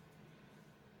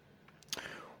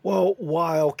 Well,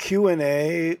 while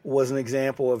Q&A was an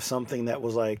example of something that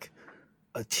was like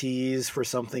a tease for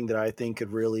something that I think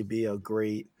could really be a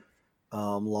great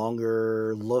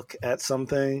longer look at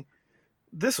something,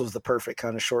 this was the perfect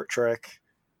kind of short trek.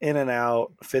 In and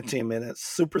out, 15 minutes,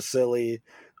 super silly.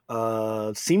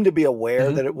 Seemed to be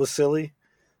aware that it was silly.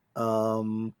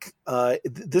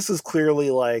 This is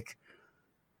clearly like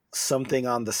something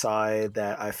on the side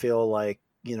that I feel like,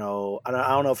 I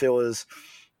don't know if it was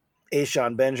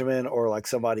Jon Benjamin or like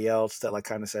somebody else that like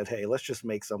kind of said, hey, let's just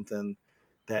make something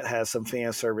that has some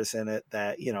fan service in it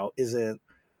that,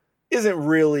 isn't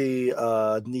really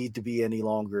need to be any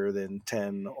longer than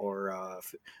 10 or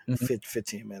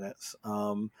 15 minutes.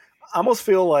 I almost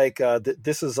feel like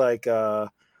this is like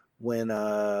when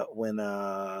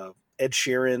Ed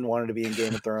Sheeran wanted to be in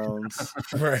Game of Thrones.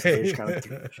 Right.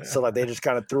 So they just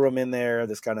kind of threw him in there,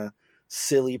 this kind of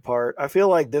silly part. I feel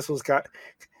like this was kind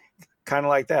of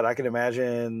like that. I can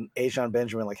imagine Jon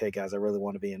Benjamin like, hey guys, I really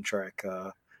want to be in Trek,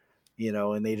 and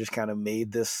they just kind of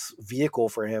made this vehicle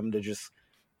for him to just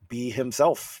be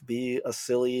himself, be a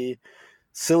silly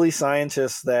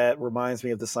scientist that reminds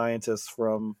me of the scientists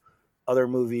from other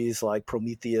movies like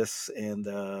Prometheus and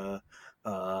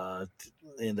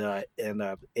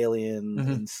Alien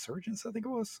Insurgents, I think it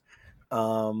was,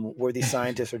 where these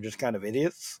scientists are just kind of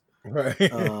idiots.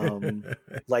 Right.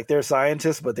 Like they're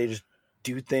scientists, but they just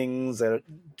do things that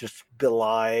just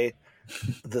belie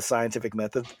the scientific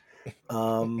method.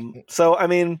 So, I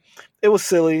mean, it was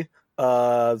silly.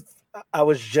 I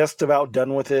was just about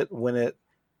done with it when it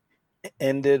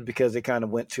ended because it kind of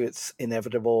went to its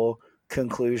inevitable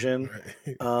conclusion.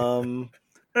 Right.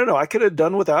 I don't know. I could have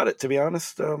done without it, to be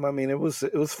honest. I mean, it was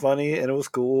funny and it was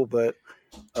cool, but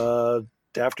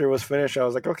after it was finished, I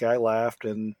was like, okay, I laughed,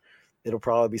 and it'll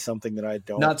probably be something that I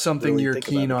don't. Not something really you're think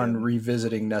keen about on again.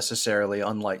 revisiting necessarily,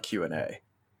 unlike Q&A.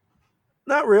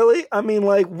 Not really. I mean,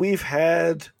 like we've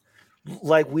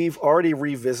already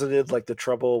revisited like the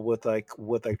trouble with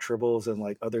tribbles and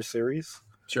like other series.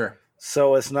 Sure.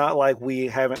 So it's not like we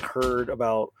haven't heard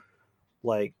about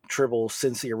like tribbles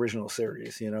since the original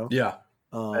series, Yeah.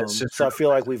 So I feel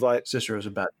like we've like Cicero's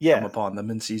about to Yeah. come upon them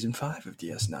in season 5 of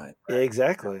DS9.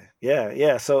 exactly.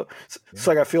 Yeah. So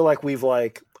like I feel like we've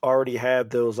like already had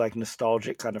those like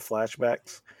nostalgic kind of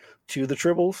flashbacks to the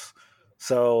tribbles.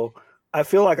 So I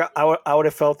feel like I would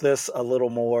have felt this a little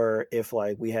more if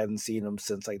like we hadn't seen them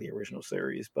since like the original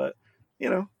series. But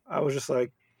I was just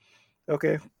like,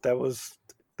 okay, that was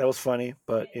funny,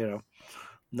 but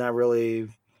not really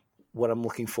what I'm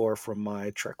looking for from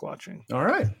my Trek watching. All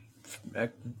right.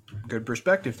 Good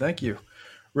perspective. Thank you.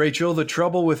 Rachel, The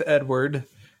Trouble with Edward.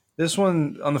 This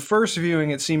one, on the first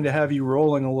viewing, it seemed to have you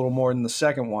rolling a little more than the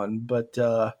second one, but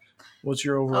what's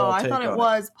your overall take on it? I thought it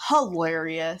was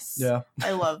hilarious. Yeah.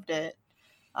 I loved it.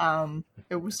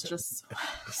 It was just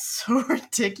so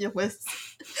ridiculous.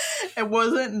 It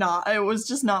was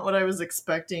just not what I was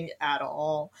expecting at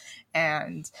all.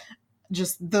 And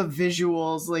just the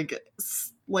visuals, like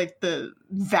the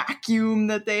vacuum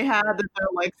that they had, that they're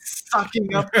like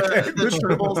sucking up the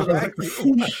tribbles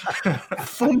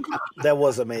and That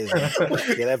was amazing.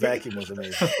 Yeah, that vacuum was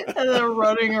amazing. And they're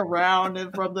running around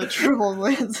and from the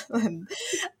tribbles and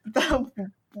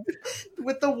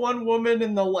with the one woman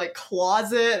in the like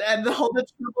closet and all the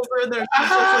tribbles are in there.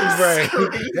 Right.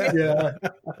 Yeah.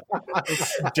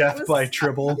 Death by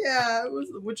Tribble. Yeah, it was,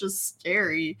 which is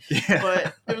scary. Yeah.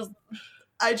 But it was,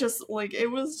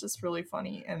 it was just really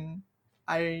funny, and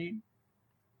I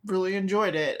really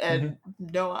enjoyed it. And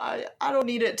no, I don't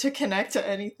need it to connect to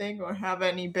anything or have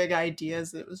any big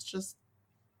ideas. It was just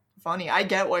funny. I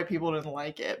get why people didn't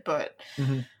like it, but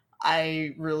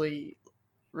I really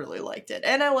liked it.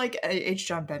 And I like H.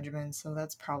 John Benjamin, so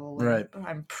that's probably right.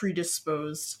 I'm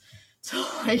predisposed to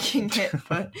liking it,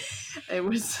 but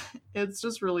it's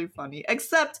just really funny.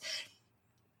 Except,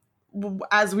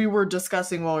 as we were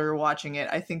discussing while we were watching it,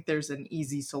 I think there's an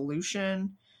easy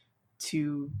solution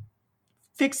to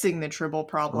fixing the Tribble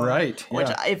problem. Right. Which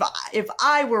if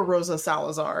I were Rosa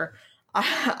Salazar,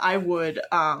 I would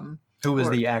who was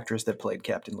the actress that played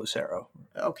Captain Lucero?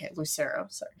 Okay, Lucero,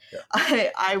 sorry. Yeah.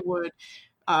 I would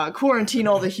quarantine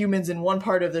all the humans in one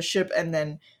part of the ship and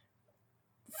then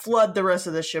flood the rest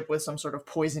of the ship with some sort of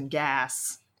poison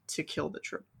gas to kill the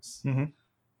Tribbles.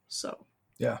 So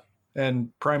yeah,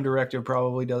 and Prime Directive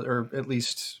probably does, or at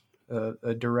least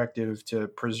a directive to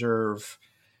preserve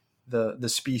the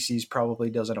species probably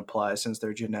doesn't apply since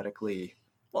they're genetically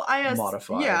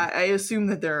modified. Yeah, I assume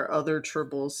that there are other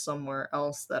Tribbles somewhere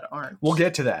else that aren't. We'll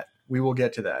get to that. We will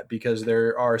get to that because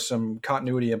there are some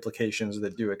continuity implications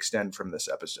that do extend from this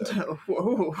episode.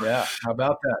 Whoa. Yeah, how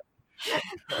about that?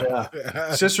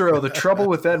 Yeah. Cicero, the trouble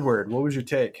with Edward. What was your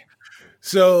take?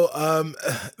 So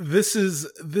this is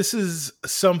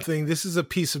a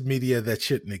piece of media that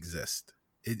shouldn't exist.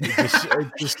 It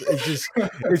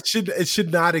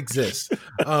should not exist.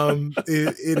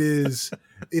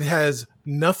 It has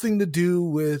nothing to do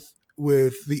with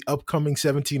the upcoming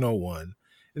 1701.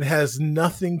 It has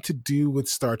nothing to do with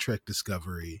Star Trek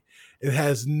Discovery. It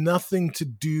has nothing to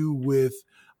do with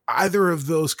either of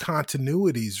those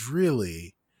continuities,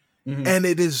 really. And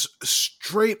it is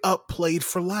straight up played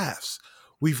for laughs.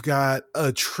 We've got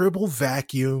a Tribble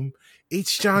vacuum.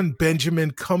 H. John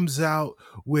Benjamin comes out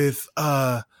with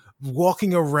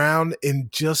walking around in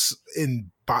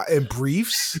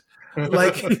briefs.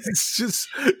 Like he's just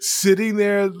sitting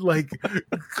there like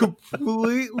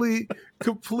completely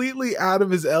out of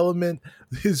his element.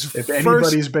 If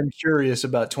anybody's been curious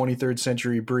about 23rd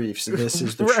century briefs, this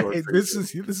is the short for this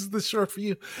is the short for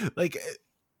you. Like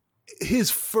his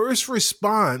first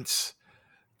response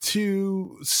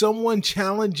to someone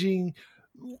challenging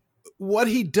what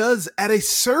he does at a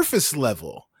surface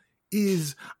level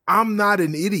is, "I'm not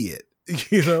an idiot."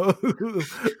 You know,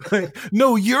 like,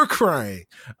 no, you're crying.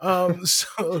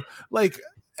 So like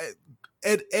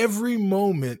at every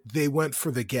moment they went for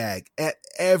the gag, at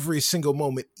every single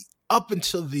moment up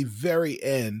until the very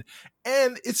end.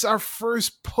 And it's our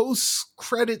first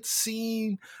post-credit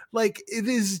scene. Like it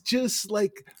is just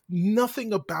like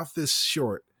nothing about this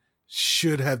short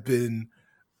should have been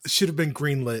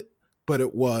greenlit, but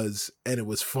it was, and it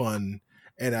was fun.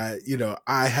 And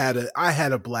I had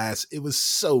a blast. It was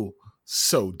so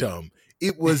dumb.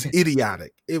 It was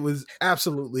idiotic. It was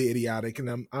absolutely idiotic.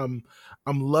 And I'm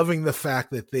loving the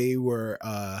fact that they were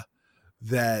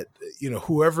that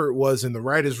whoever it was in the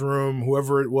writer's room,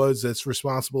 whoever it was that's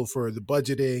responsible for the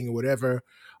budgeting or whatever,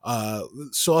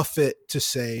 saw fit to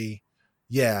say,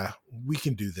 yeah, we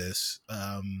can do this.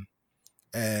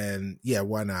 And yeah,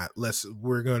 why not?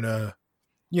 We're gonna,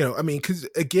 because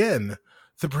again,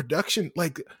 the production,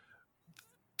 like,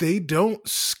 they don't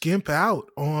skimp out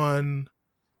on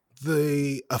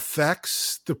the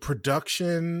effects, the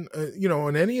production,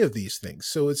 on any of these things.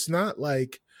 So it's not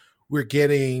like we're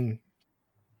getting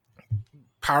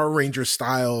Power Ranger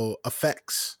style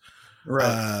effects.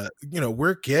 Right.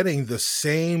 We're getting the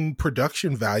same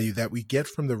production value that we get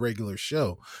from the regular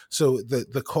show. So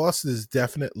the cost is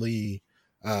definitely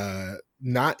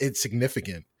not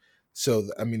insignificant. So,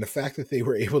 I mean, the fact that they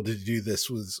were able to do this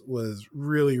was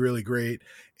really, really great.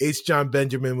 H. John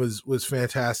Benjamin was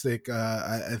fantastic.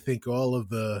 I think all of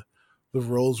the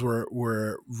roles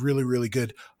were really, really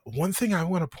good. One thing I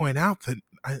want to point out that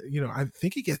I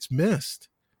think it gets missed.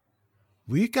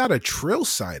 We got a Trill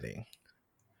sighting.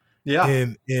 Yeah.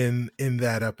 In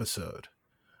that episode.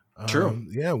 True.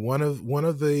 Yeah, one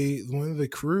of the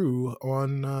crew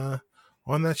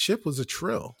on that ship was a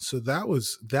Trill. So that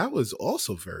was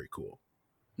also very cool.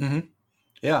 Mm-hmm.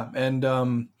 Yeah. And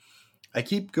I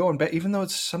keep going back, even though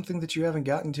it's something that you haven't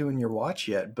gotten to in your watch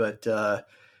yet, but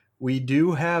we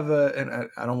do have and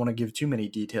I don't want to give too many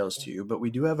details to you, but we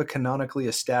do have a canonically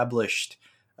established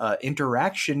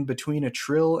interaction between a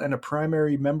Trill and a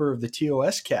primary member of the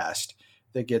TOS cast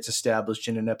that gets established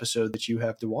in an episode that you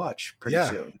have to watch pretty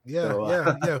soon. Yeah,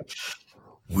 so, yeah.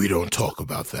 We don't talk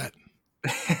about that.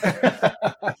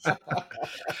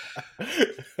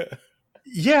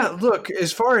 Yeah, look,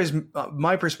 as far as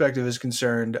my perspective is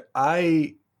concerned,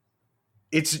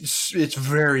 it's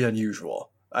very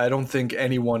unusual. I don't think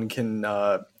anyone can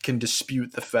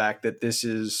dispute the fact that this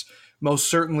is most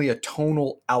certainly a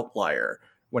tonal outlier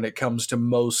when it comes to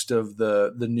most of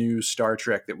the new Star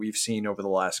Trek that we've seen over the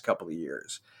last couple of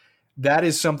years. That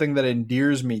is something that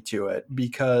endears me to it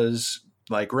because,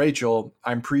 like Rachel,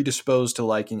 I'm predisposed to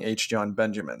liking H. John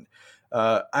Benjamin.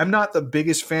 I'm not the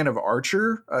biggest fan of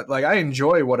Archer. Like, I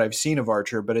enjoy what I've seen of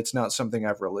Archer, but it's not something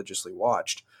I've religiously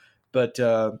watched. But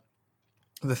the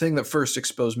thing that first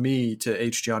exposed me to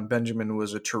H. John Benjamin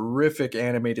was a terrific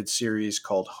animated series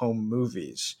called Home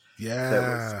Movies. Yeah. That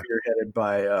was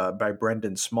spearheaded by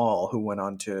Brendan Small, who went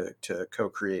on to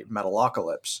co-create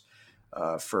Metalocalypse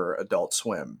for Adult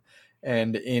Swim.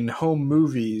 And in Home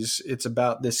Movies, it's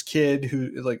about this kid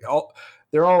who, like,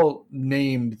 they're all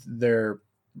named their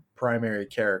primary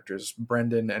characters.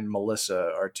 Brendan and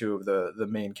Melissa are two of the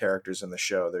main characters in the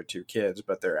show. They're two kids,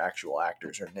 but their actual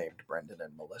actors are named Brendan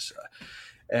and Melissa.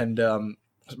 And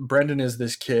Brendan is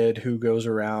this kid who goes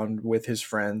around with his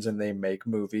friends and they make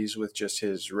movies with just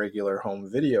his regular home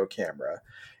video camera.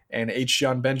 And H.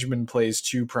 John Benjamin plays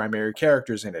two primary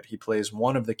characters in it. He plays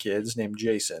one of the kids named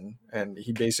Jason, and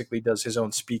he basically does his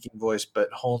own speaking voice,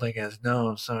 but holding his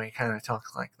nose, so he kind of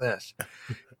talks like this.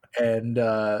 And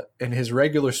in his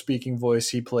regular speaking voice,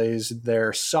 he plays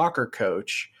their soccer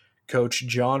coach, Coach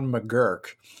John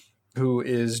McGurk, who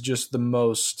is just the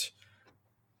most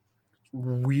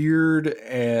weird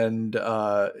and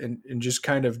just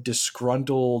kind of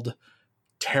disgruntled,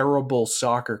 terrible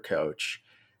soccer coach,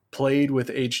 played with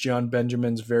H. John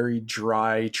Benjamin's very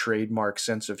dry trademark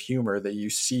sense of humor that you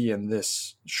see in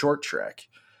this short trek,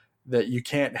 that you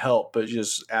can't help but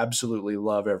just absolutely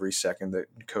love every second that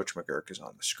Coach McGurk is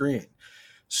on the screen.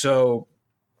 So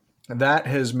that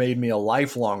has made me a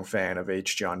lifelong fan of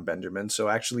H. John Benjamin. So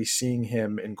actually seeing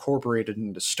him incorporated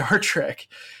into Star Trek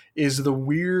is the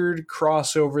weird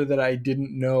crossover that I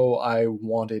didn't know I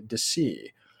wanted to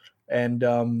see.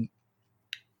 And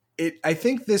I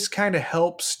think this kind of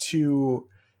helps to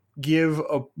give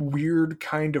a weird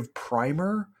kind of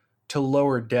primer to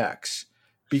Lower Decks,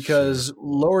 because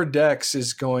Lower Decks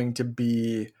is going to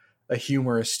be a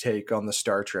humorous take on the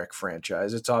Star Trek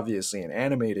franchise. It's obviously an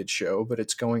animated show, but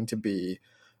it's going to be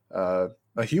a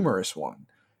humorous one.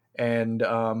 And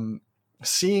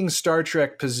seeing Star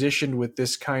Trek positioned with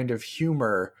this kind of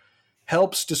humor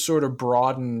helps to sort of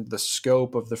broaden the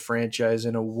scope of the franchise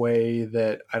in a way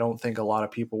that I don't think a lot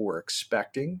of people were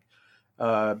expecting.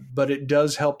 But it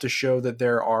does help to show that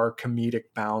there are comedic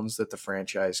bounds that the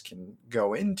franchise can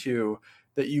go into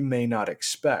that you may not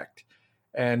expect.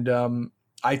 And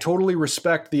I totally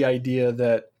respect the idea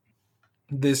that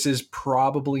this is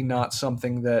probably not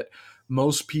something that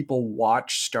most people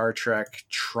watch Star Trek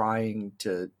trying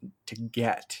to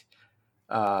get.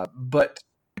 But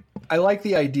I like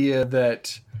the idea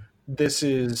that this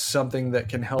is something that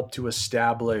can help to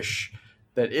establish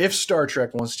that if Star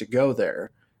Trek wants to go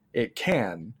there, it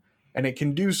can. And it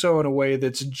can do so in a way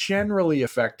that's generally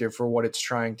effective for what it's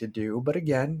trying to do. But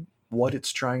again, what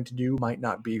it's trying to do might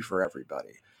not be for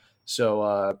everybody.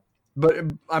 So, but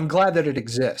I'm glad that it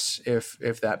exists,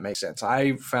 if that makes sense.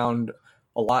 I found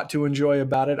a lot to enjoy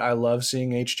about it. I love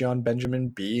seeing H. John Benjamin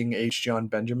being H. John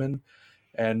Benjamin.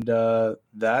 And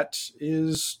that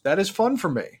is fun for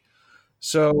me.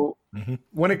 So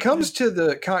when it comes to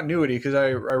the continuity, because I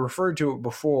referred to it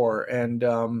before, and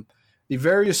the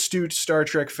very astute Star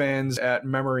Trek fans at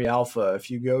Memory Alpha, if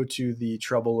you go to the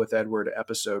Trouble with Edward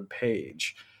episode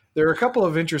page, there are a couple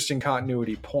of interesting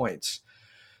continuity points.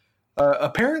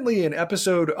 Apparently, an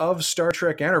episode of Star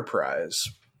Trek Enterprise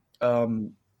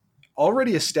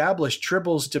already established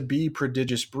tribbles to be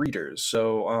prodigious breeders.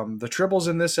 So the tribbles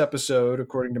in this episode,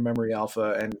 according to Memory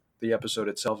Alpha and the episode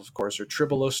itself, of course, are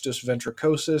Tribulostis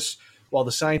ventricosus, while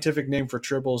the scientific name for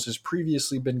tribbles has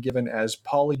previously been given as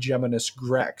Polygeminus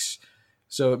grex.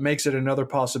 So it makes it another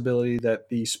possibility that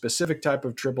the specific type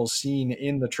of tribbles seen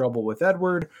in The Trouble with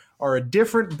Edward are a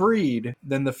different breed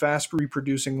than the fast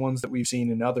reproducing ones that we've seen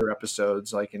in other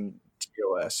episodes, like in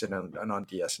TOS and on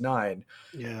DS9,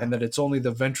 and that it's only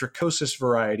the ventricosus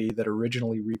variety that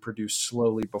originally reproduced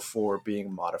slowly before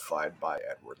being modified by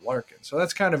Edward Larkin. So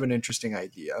that's kind of an interesting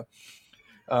idea.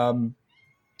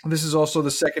 This is also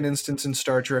the second instance in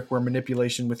Star Trek where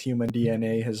manipulation with human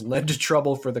DNA has led to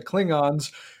trouble for the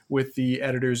Klingons, with the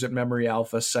editors at Memory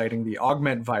Alpha citing the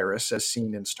augment virus as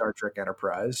seen in Star Trek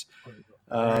Enterprise.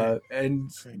 And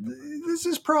this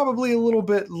is probably a little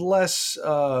bit less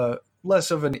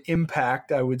less of an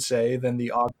impact, I would say, than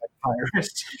the Augite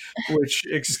virus, which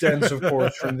extends, of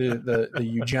course, from the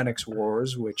eugenics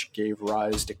wars, which gave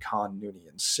rise to Khan, Noonien,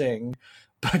 and Singh.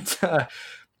 But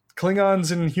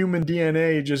Klingons and human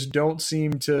DNA just don't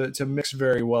seem to mix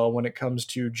very well when it comes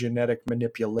to genetic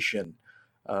manipulation.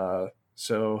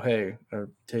 So hey,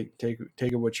 take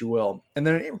it what you will. And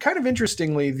then, kind of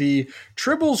interestingly, the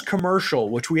Tribbles commercial,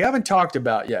 which we haven't talked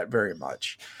about yet very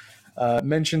much,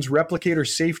 mentions replicator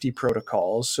safety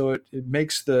protocols. So it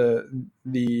makes the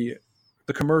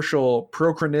commercial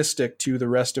prochronistic to the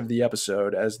rest of the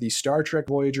episode, as the Star Trek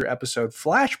Voyager episode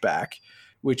Flashback,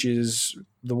 which is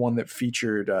the one that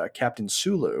featured Captain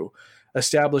Sulu,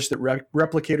 established that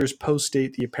replicators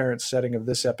post-date the apparent setting of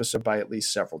this episode by at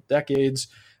least several decades.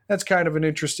 That's kind of an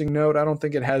interesting note. I don't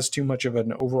think it has too much of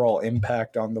an overall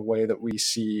impact on the way that we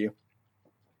see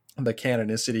the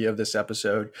canonicity of this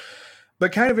episode.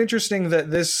 But kind of interesting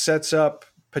that this sets up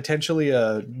potentially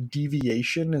a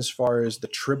deviation as far as the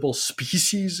Tribble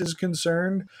species is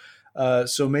concerned.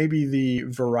 So maybe the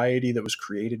variety that was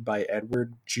created by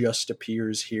Edward just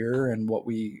appears here, and what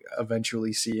we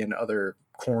eventually see in other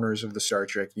corners of the Star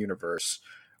Trek universe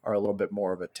are a little bit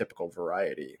more of a typical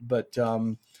variety. But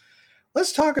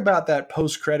let's talk about that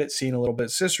post-credit scene a little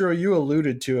bit. Cicero, you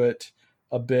alluded to it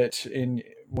a bit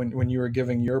when you were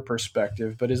giving your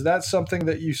perspective, but is that something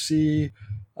that you see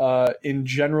in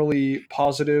generally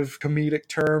positive comedic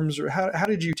terms, or how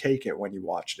did you take it when you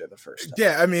watched it the first time?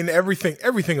 Yeah, I mean,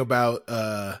 everything about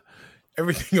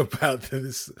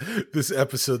this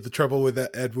episode, The Trouble with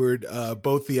Edward,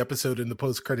 both the episode and the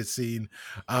post-credit scene,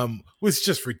 was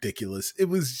just ridiculous. It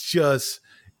was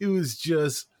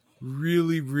just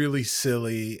really, really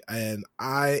silly, and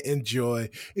I enjoy.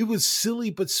 It was silly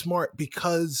but smart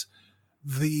because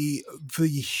the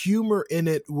humor in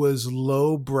it was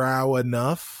lowbrow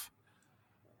enough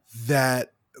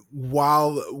that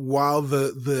while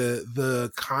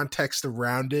the context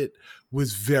around it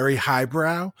was very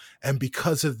highbrow, and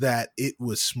because of that, it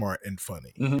was smart and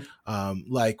funny. Mm-hmm.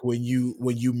 Like when you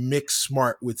mix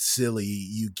smart with silly,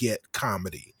 you get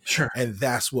comedy. Sure. And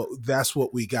that's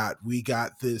what we got. We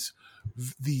got these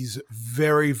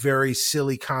very, very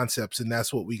silly concepts, and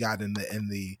that's what we got in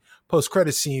the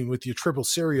post-credit scene with your Tribble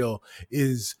serial,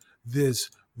 is this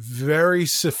very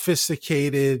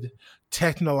sophisticated,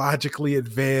 technologically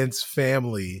advanced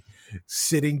family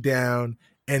sitting down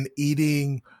and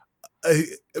eating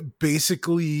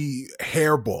basically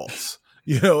hairballs,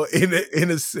 in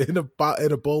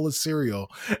a bowl of cereal,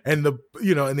 and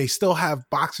and they still have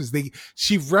boxes.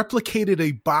 She replicated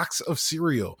a box of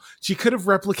cereal. She could have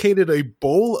replicated a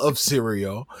bowl of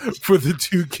cereal for the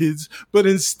two kids, but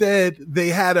instead they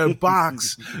had a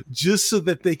box just so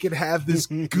that they could have this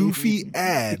goofy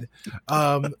ad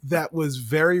that was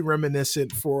very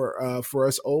reminiscent for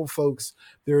us old folks.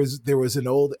 There was an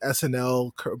old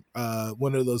SNL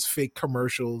one of those fake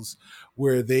commercials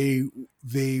where they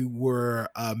were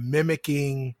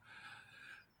mimicking,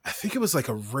 I think it was like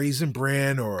a Raisin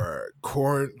Bran or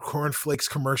cornflakes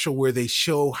commercial, where they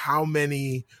show how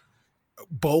many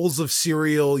bowls of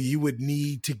cereal you would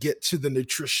need to get to the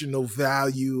nutritional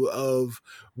value of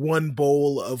one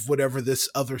bowl of whatever this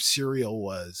other cereal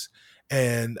was.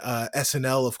 And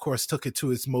SNL, of course, took it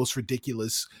to its most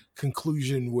ridiculous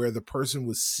conclusion, where the person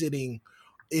was sitting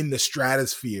in the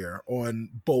stratosphere on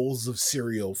bowls of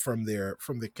cereal from their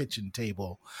kitchen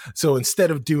table. So instead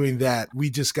of doing that, we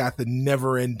just got the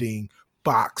never-ending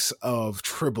box of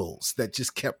Tribbles that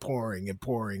just kept pouring and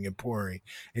pouring and pouring,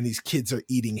 and these kids are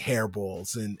eating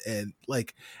hairballs, and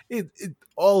like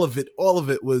all of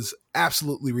it was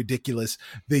absolutely ridiculous.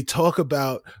 They talk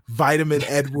about Vitamin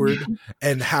Edward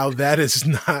and how it's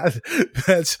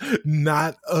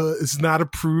not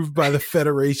approved by the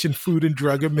Federation Food and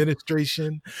Drug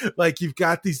Administration. Like, you've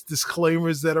got these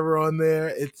disclaimers that are on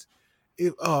there.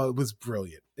 It was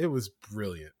brilliant. It was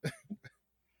brilliant.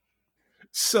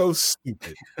 So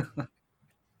stupid.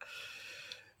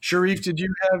 Sharif, did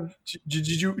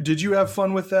you have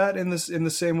fun with that in the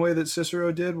same way that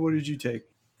Cicero did? What did you take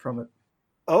from it?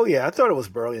 Oh yeah, I thought it was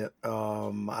brilliant.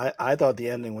 I thought the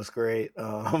ending was great.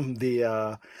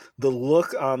 The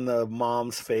look on the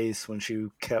mom's face when she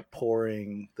kept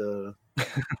pouring the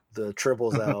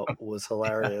Tribbles out was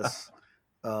hilarious.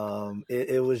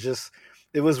 It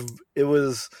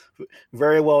was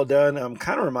very well done.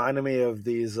 Kind of reminded me of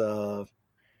these.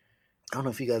 I don't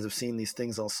know if you guys have seen these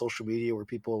things on social media where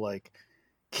people like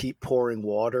keep pouring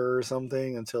water or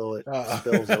something until it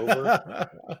spills over.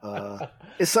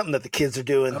 It's something that the kids are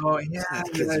doing. Oh yeah,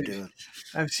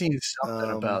 I've seen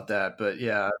something about that, but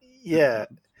yeah.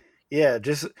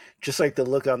 Just like the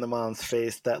look on the mom's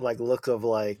face, that like look of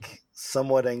like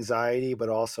somewhat anxiety, but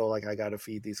also like I got to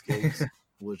feed these kids,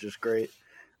 which is great.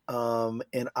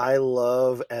 And I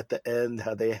love at the end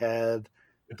how they had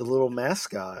the little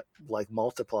mascot like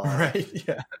multiply. Right.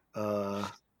 Yeah.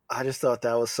 I just thought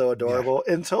that was so adorable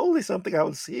and totally something I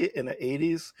would see in an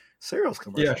 80s cereals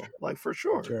commercial, like for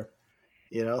sure.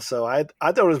 So I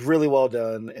thought it was really well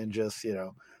done and just,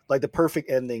 like the perfect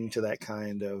ending to that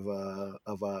kind of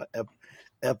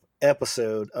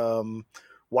episode.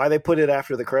 Why they put it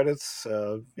after the credits,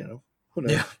 who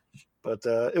knows? Yeah. But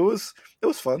it was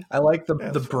fun. I like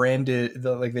the branded,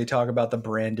 like they talk about the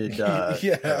branded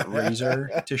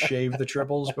razor to shave the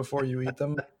tribbles before you eat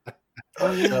them.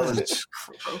 Oh yeah, that was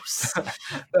gross.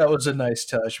 That was a nice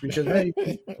touch because hey,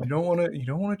 you don't want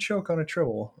to choke on a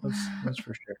tribble. That's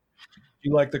for sure.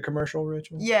 You like the commercial,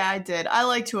 Rachel? Yeah, I did. I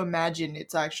like to imagine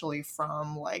it's actually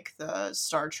from like the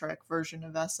Star Trek version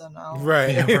of SNL.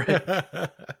 Right. Yeah, right.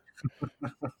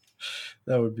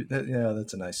 That would be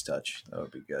that's a nice touch. That would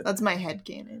be good. That's my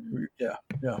headcanon. Yeah.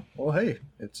 Well, hey,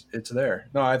 it's there.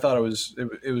 No, I thought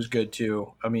it was good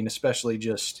too. I mean, especially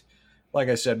just like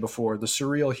I said before, the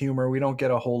surreal humor. We don't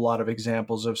get a whole lot of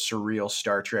examples of surreal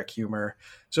Star Trek humor.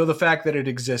 So the fact that it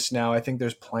exists now, I think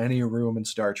there's plenty of room in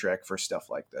Star Trek for stuff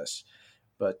like this.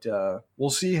 But we'll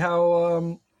see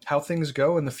how things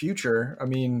go in the future. I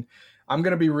mean, I'm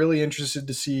going to be really interested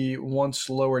to see once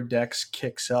Lower Decks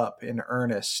kicks up in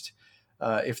earnest,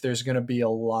 if there's going to be a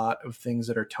lot of things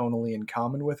that are tonally in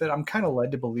common with it. I'm kind of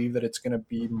led to believe that it's going to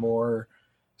be more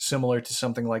similar to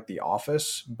something like The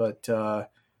Office, but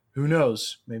who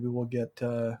knows? Maybe we'll get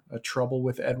a Trouble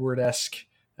with Edward-esque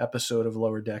episode of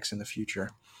Lower Decks in the future.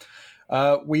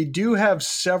 We do have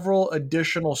several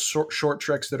additional short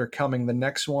treks that are coming. The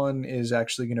next one is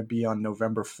actually going to be on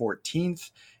November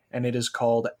 14th, and it is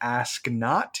called Ask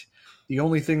Not. The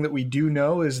only thing that we do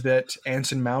know is that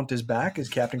Anson Mount is back as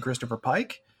Captain Christopher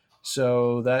Pike.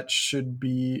 So that should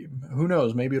be, who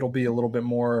knows, maybe it'll be a little bit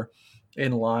more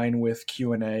in line with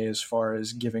Q&A as far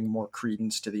as giving more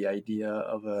credence to the idea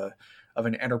of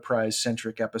an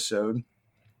Enterprise-centric episode.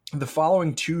 The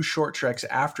following two short treks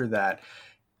after that,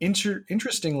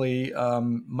 interestingly,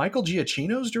 Michael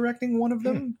Giacchino's directing one of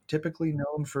them, typically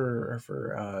known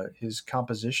for his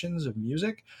compositions of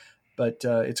music. But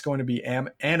it's going to be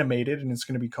animated, and it's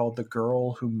going to be called The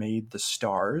Girl Who Made the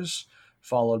Stars,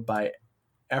 followed by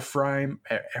Ephraim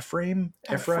and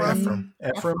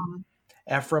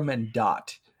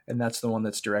Dot. And that's the one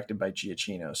that's directed by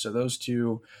Giacchino. So those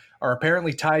two are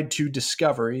apparently tied to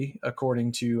Discovery,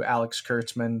 according to Alex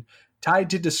Kurtzman. Tied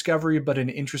to Discovery, but in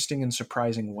interesting and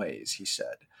surprising ways, he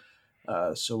said.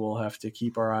 So we'll have to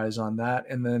keep our eyes on that.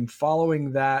 And then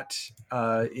following that,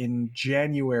 in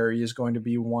January is going to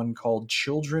be one called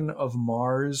Children of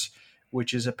Mars,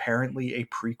 which is apparently a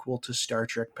prequel to Star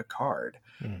Trek Picard.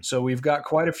 So we've got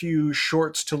quite a few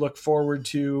shorts to look forward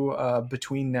to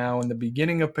between now and the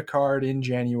beginning of Picard in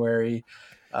January.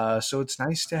 So it's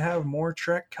nice to have more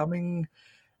Trek coming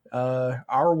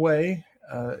our way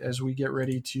as we get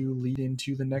ready to lead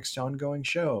into the next ongoing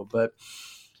show. But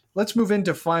let's move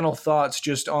into final thoughts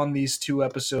just on these two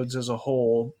episodes as a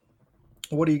whole.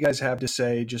 What do you guys have to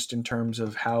say just in terms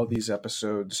of how these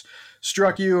episodes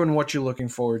struck you and what you're looking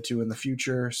forward to in the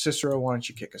future? Cicero, why don't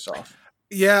you kick us off?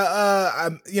 Yeah,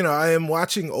 I am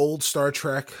watching old Star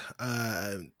Trek,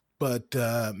 but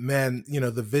man,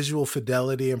 the visual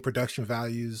fidelity and production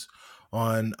values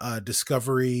on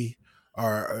Discovery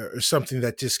are something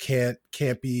that just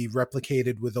can't be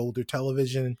replicated with older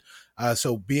television.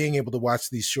 So being able to watch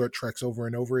these short treks over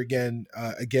and over again,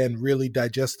 really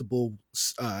digestible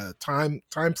time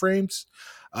frames.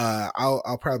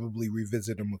 I'll probably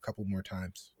revisit them a couple more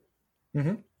times.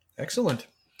 Mm-hmm. Excellent.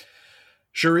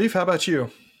 Sharif, how about you?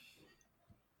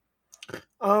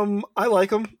 I like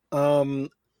them.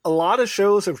 A lot of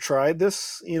shows have tried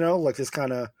this, like this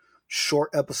kind of short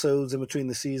episodes in between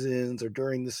the seasons or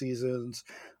during the seasons.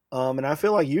 And I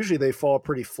feel like usually they fall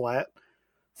pretty flat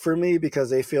for me because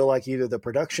they feel like either the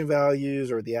production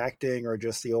values or the acting or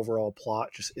just the overall plot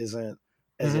just isn't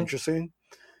as interesting.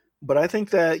 But I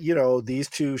think that, these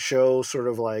two show sort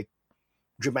of like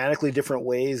dramatically different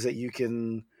ways that you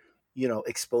can,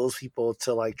 expose people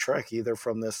to like Trek, either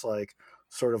from this like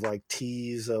sort of like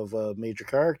tease of a major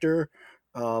character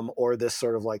or this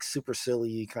sort of like super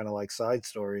silly kind of like side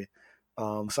story.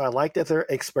 So I like that they're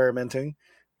experimenting,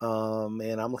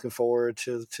 and I'm looking forward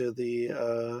to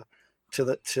the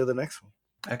next one.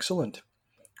 Excellent.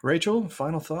 Rachel,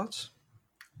 final thoughts?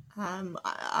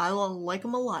 I like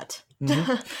them a lot.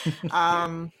 Mm-hmm.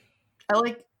 I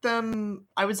like them,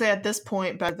 I would say at this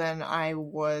point, better than I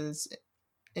was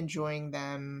enjoying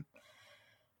them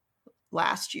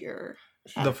last year.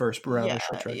 The first round yeah, of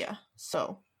short tracks. yeah.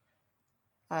 So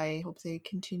I hope they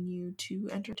continue to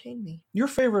entertain me. Your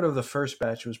favorite of the first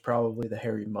batch was probably the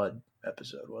Harry Mudd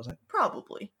episode, wasn't it?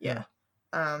 Probably, yeah.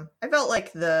 I felt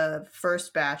like the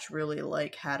first batch really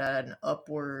like had an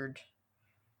upward,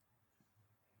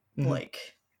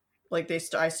 like they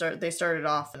started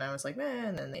off and I was like, man,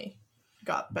 and then they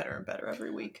got better and better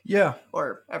every week. Yeah,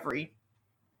 or every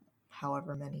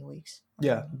however many weeks.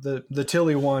 Yeah, the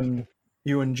Tilly one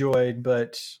you enjoyed,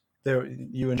 but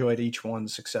you enjoyed each one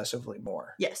successively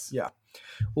more. Yes. Yeah.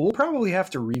 Well, we'll probably have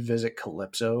to revisit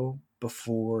Calypso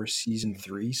before season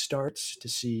 3 starts to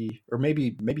see, or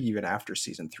maybe even after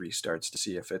season 3 starts to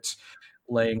see if it's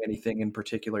laying anything in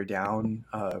particular down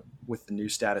with the new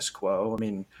status quo. I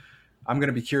mean, I'm going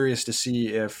to be curious to see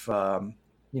if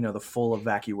the full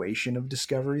evacuation of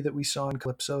Discovery that we saw in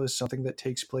Calypso is something that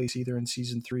takes place either in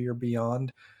season 3 or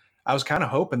beyond. I was kind of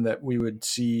hoping that we would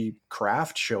see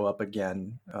Kraft show up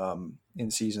again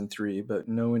in season 3, but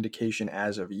no indication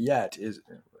as of yet as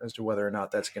to whether or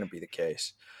not that's going to be the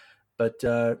case. But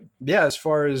as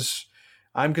far as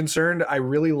I'm concerned, I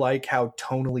really like how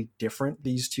tonally different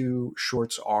these two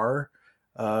shorts are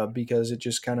because it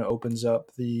just kind of opens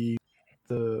up the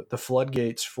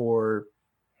floodgates for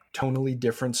tonally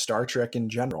different Star Trek in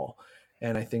general.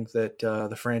 And I think that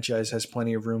the franchise has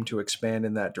plenty of room to expand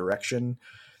in that direction.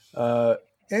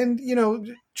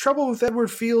 Trouble with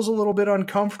Edward feels a little bit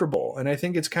uncomfortable, and I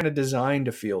think it's kind of designed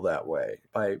to feel that way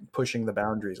by pushing the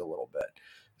boundaries a little bit.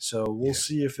 So we'll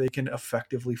see if they can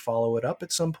effectively follow it up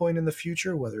at some point in the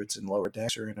future, whether it's in Lower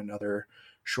Decks or in another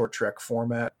short trek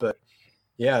format. But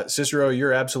yeah, Cicero,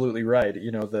 you're absolutely right.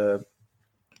 The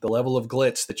level of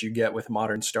glitz that you get with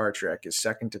modern Star Trek is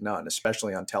second to none,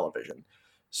 especially on television.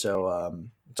 So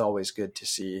it's always good to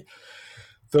see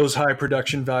those high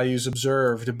production values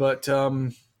observed. But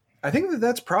I think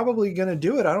that's probably going to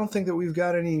do it. I don't think that we've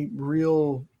got any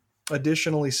real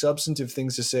additionally substantive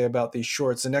things to say about these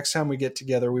shorts. The next time we get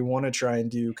together, we want to try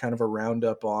and do kind of a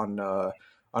roundup on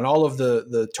all of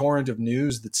the torrent of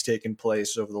news that's taken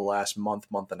place over the last month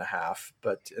and a half.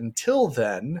 But until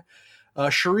then,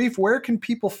 Sharif, where can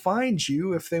people find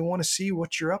you if they want to see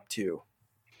what you're up to?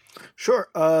 Sure.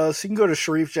 So you can go to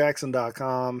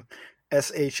sharifjackson.com,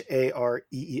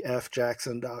 SHAREEF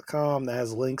Jackson.com. That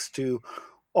has links to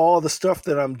all the stuff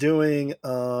that I'm doing,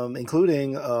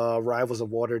 including Rivals of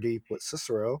Waterdeep with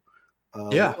Cicero.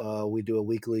 We do a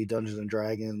weekly Dungeons and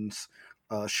Dragons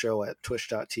show at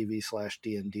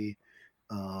twitch.tv/DND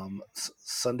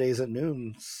Sundays at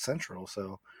noon Central.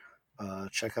 So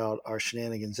check out our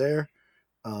shenanigans there.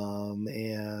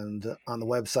 And on the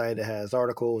website, it has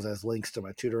articles, it has links to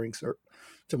my tutoring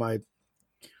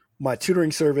my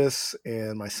tutoring service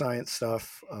and my science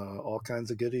stuff. All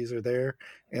kinds of goodies are there.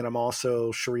 And I'm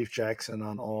also Sharif Jackson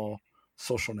on all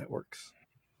social networks.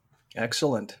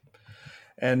 Excellent.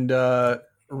 And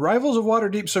Rivals of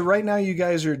Waterdeep. So right now you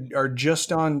guys are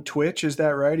just on Twitch. Is that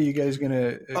right? Are you guys going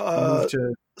to move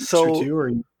to two? Or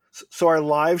So our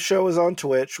live show is on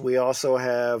Twitch. We also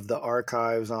have the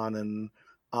archives on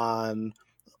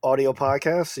audio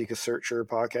podcasts. So you can search your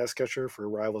podcast catcher for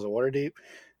Rivals of Waterdeep.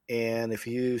 And if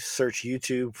you search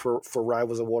YouTube for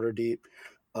Rivals of Waterdeep,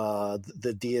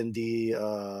 the D&D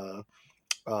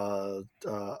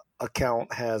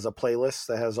account has a playlist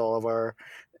that has all of our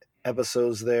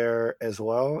episodes there as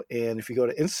well. And if you go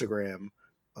to Instagram,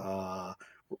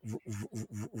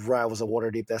 Rivals of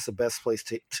Waterdeep, that's the best place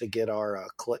to get our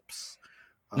clips,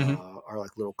 our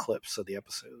like little clips of the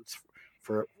episodes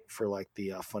for like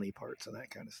the funny parts and that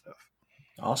kind of stuff.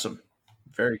 Awesome.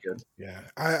 Very good. Yeah,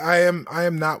 I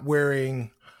am not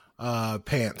wearing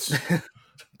pants,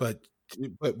 but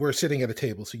we're sitting at a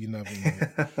table, so you never know.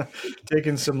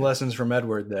 Taking some lessons from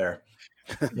Edward there.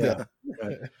 Yeah.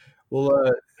 Right.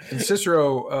 Well, and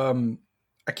Cicero,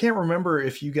 I can't remember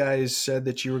if you guys said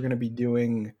that you were going to be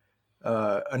doing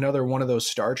another one of those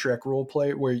Star Trek role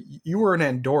play where you were an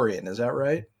Andorian. Is that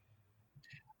right?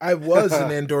 I was an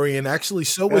Andorian. Actually,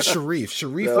 so was Sharif.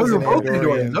 Sharif was an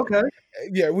Andorian. Okay.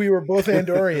 Yeah, we were both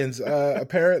Andorians.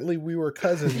 Apparently, we were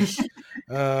cousins.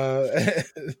 So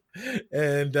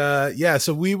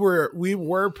we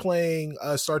were playing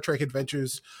Star Trek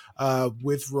Adventures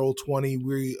with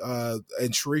Roll20.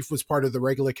 And Sharif was part of the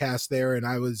regular cast there, and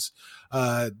I was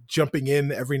jumping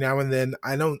in every now and then.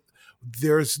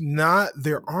 There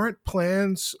aren't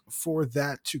plans for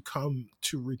that to come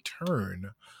to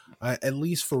return, at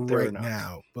least for right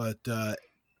now. But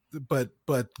it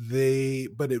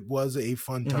was a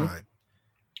fun time.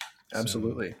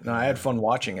 Absolutely. No, I had fun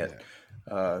watching it.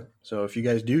 So if you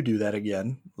guys do that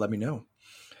again, let me know.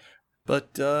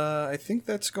 But I think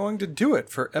that's going to do it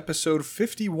for episode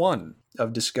 51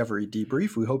 of Discovery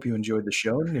Debrief. We hope you enjoyed the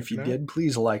show, and if you did,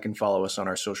 please like and follow us on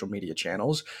our social media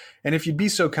channels. And if you'd be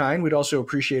so kind, we'd also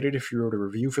appreciate it if you wrote a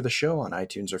review for the show on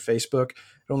iTunes or Facebook.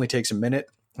 It only takes a minute,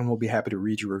 and we'll be happy to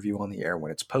read your review on the air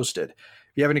when it's posted.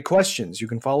 If you have any questions, you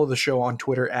can follow the show on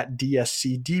Twitter at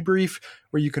DSC Debrief,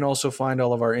 where you can also find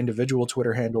all of our individual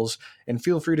Twitter handles, and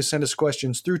feel free to send us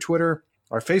questions through Twitter,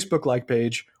 our Facebook like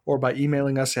page, or by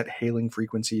emailing us at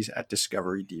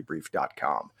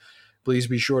hailingfrequencies@discoverydebrief.com. Please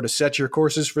be sure to set your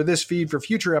courses for this feed for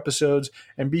future episodes,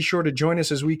 and be sure to join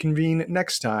us as we convene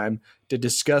next time to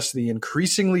discuss the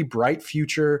increasingly bright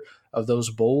future of those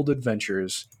bold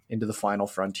adventures into the final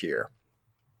frontier.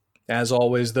 As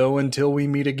always, though, until we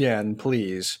meet again,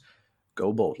 please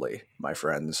go boldly, my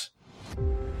friends.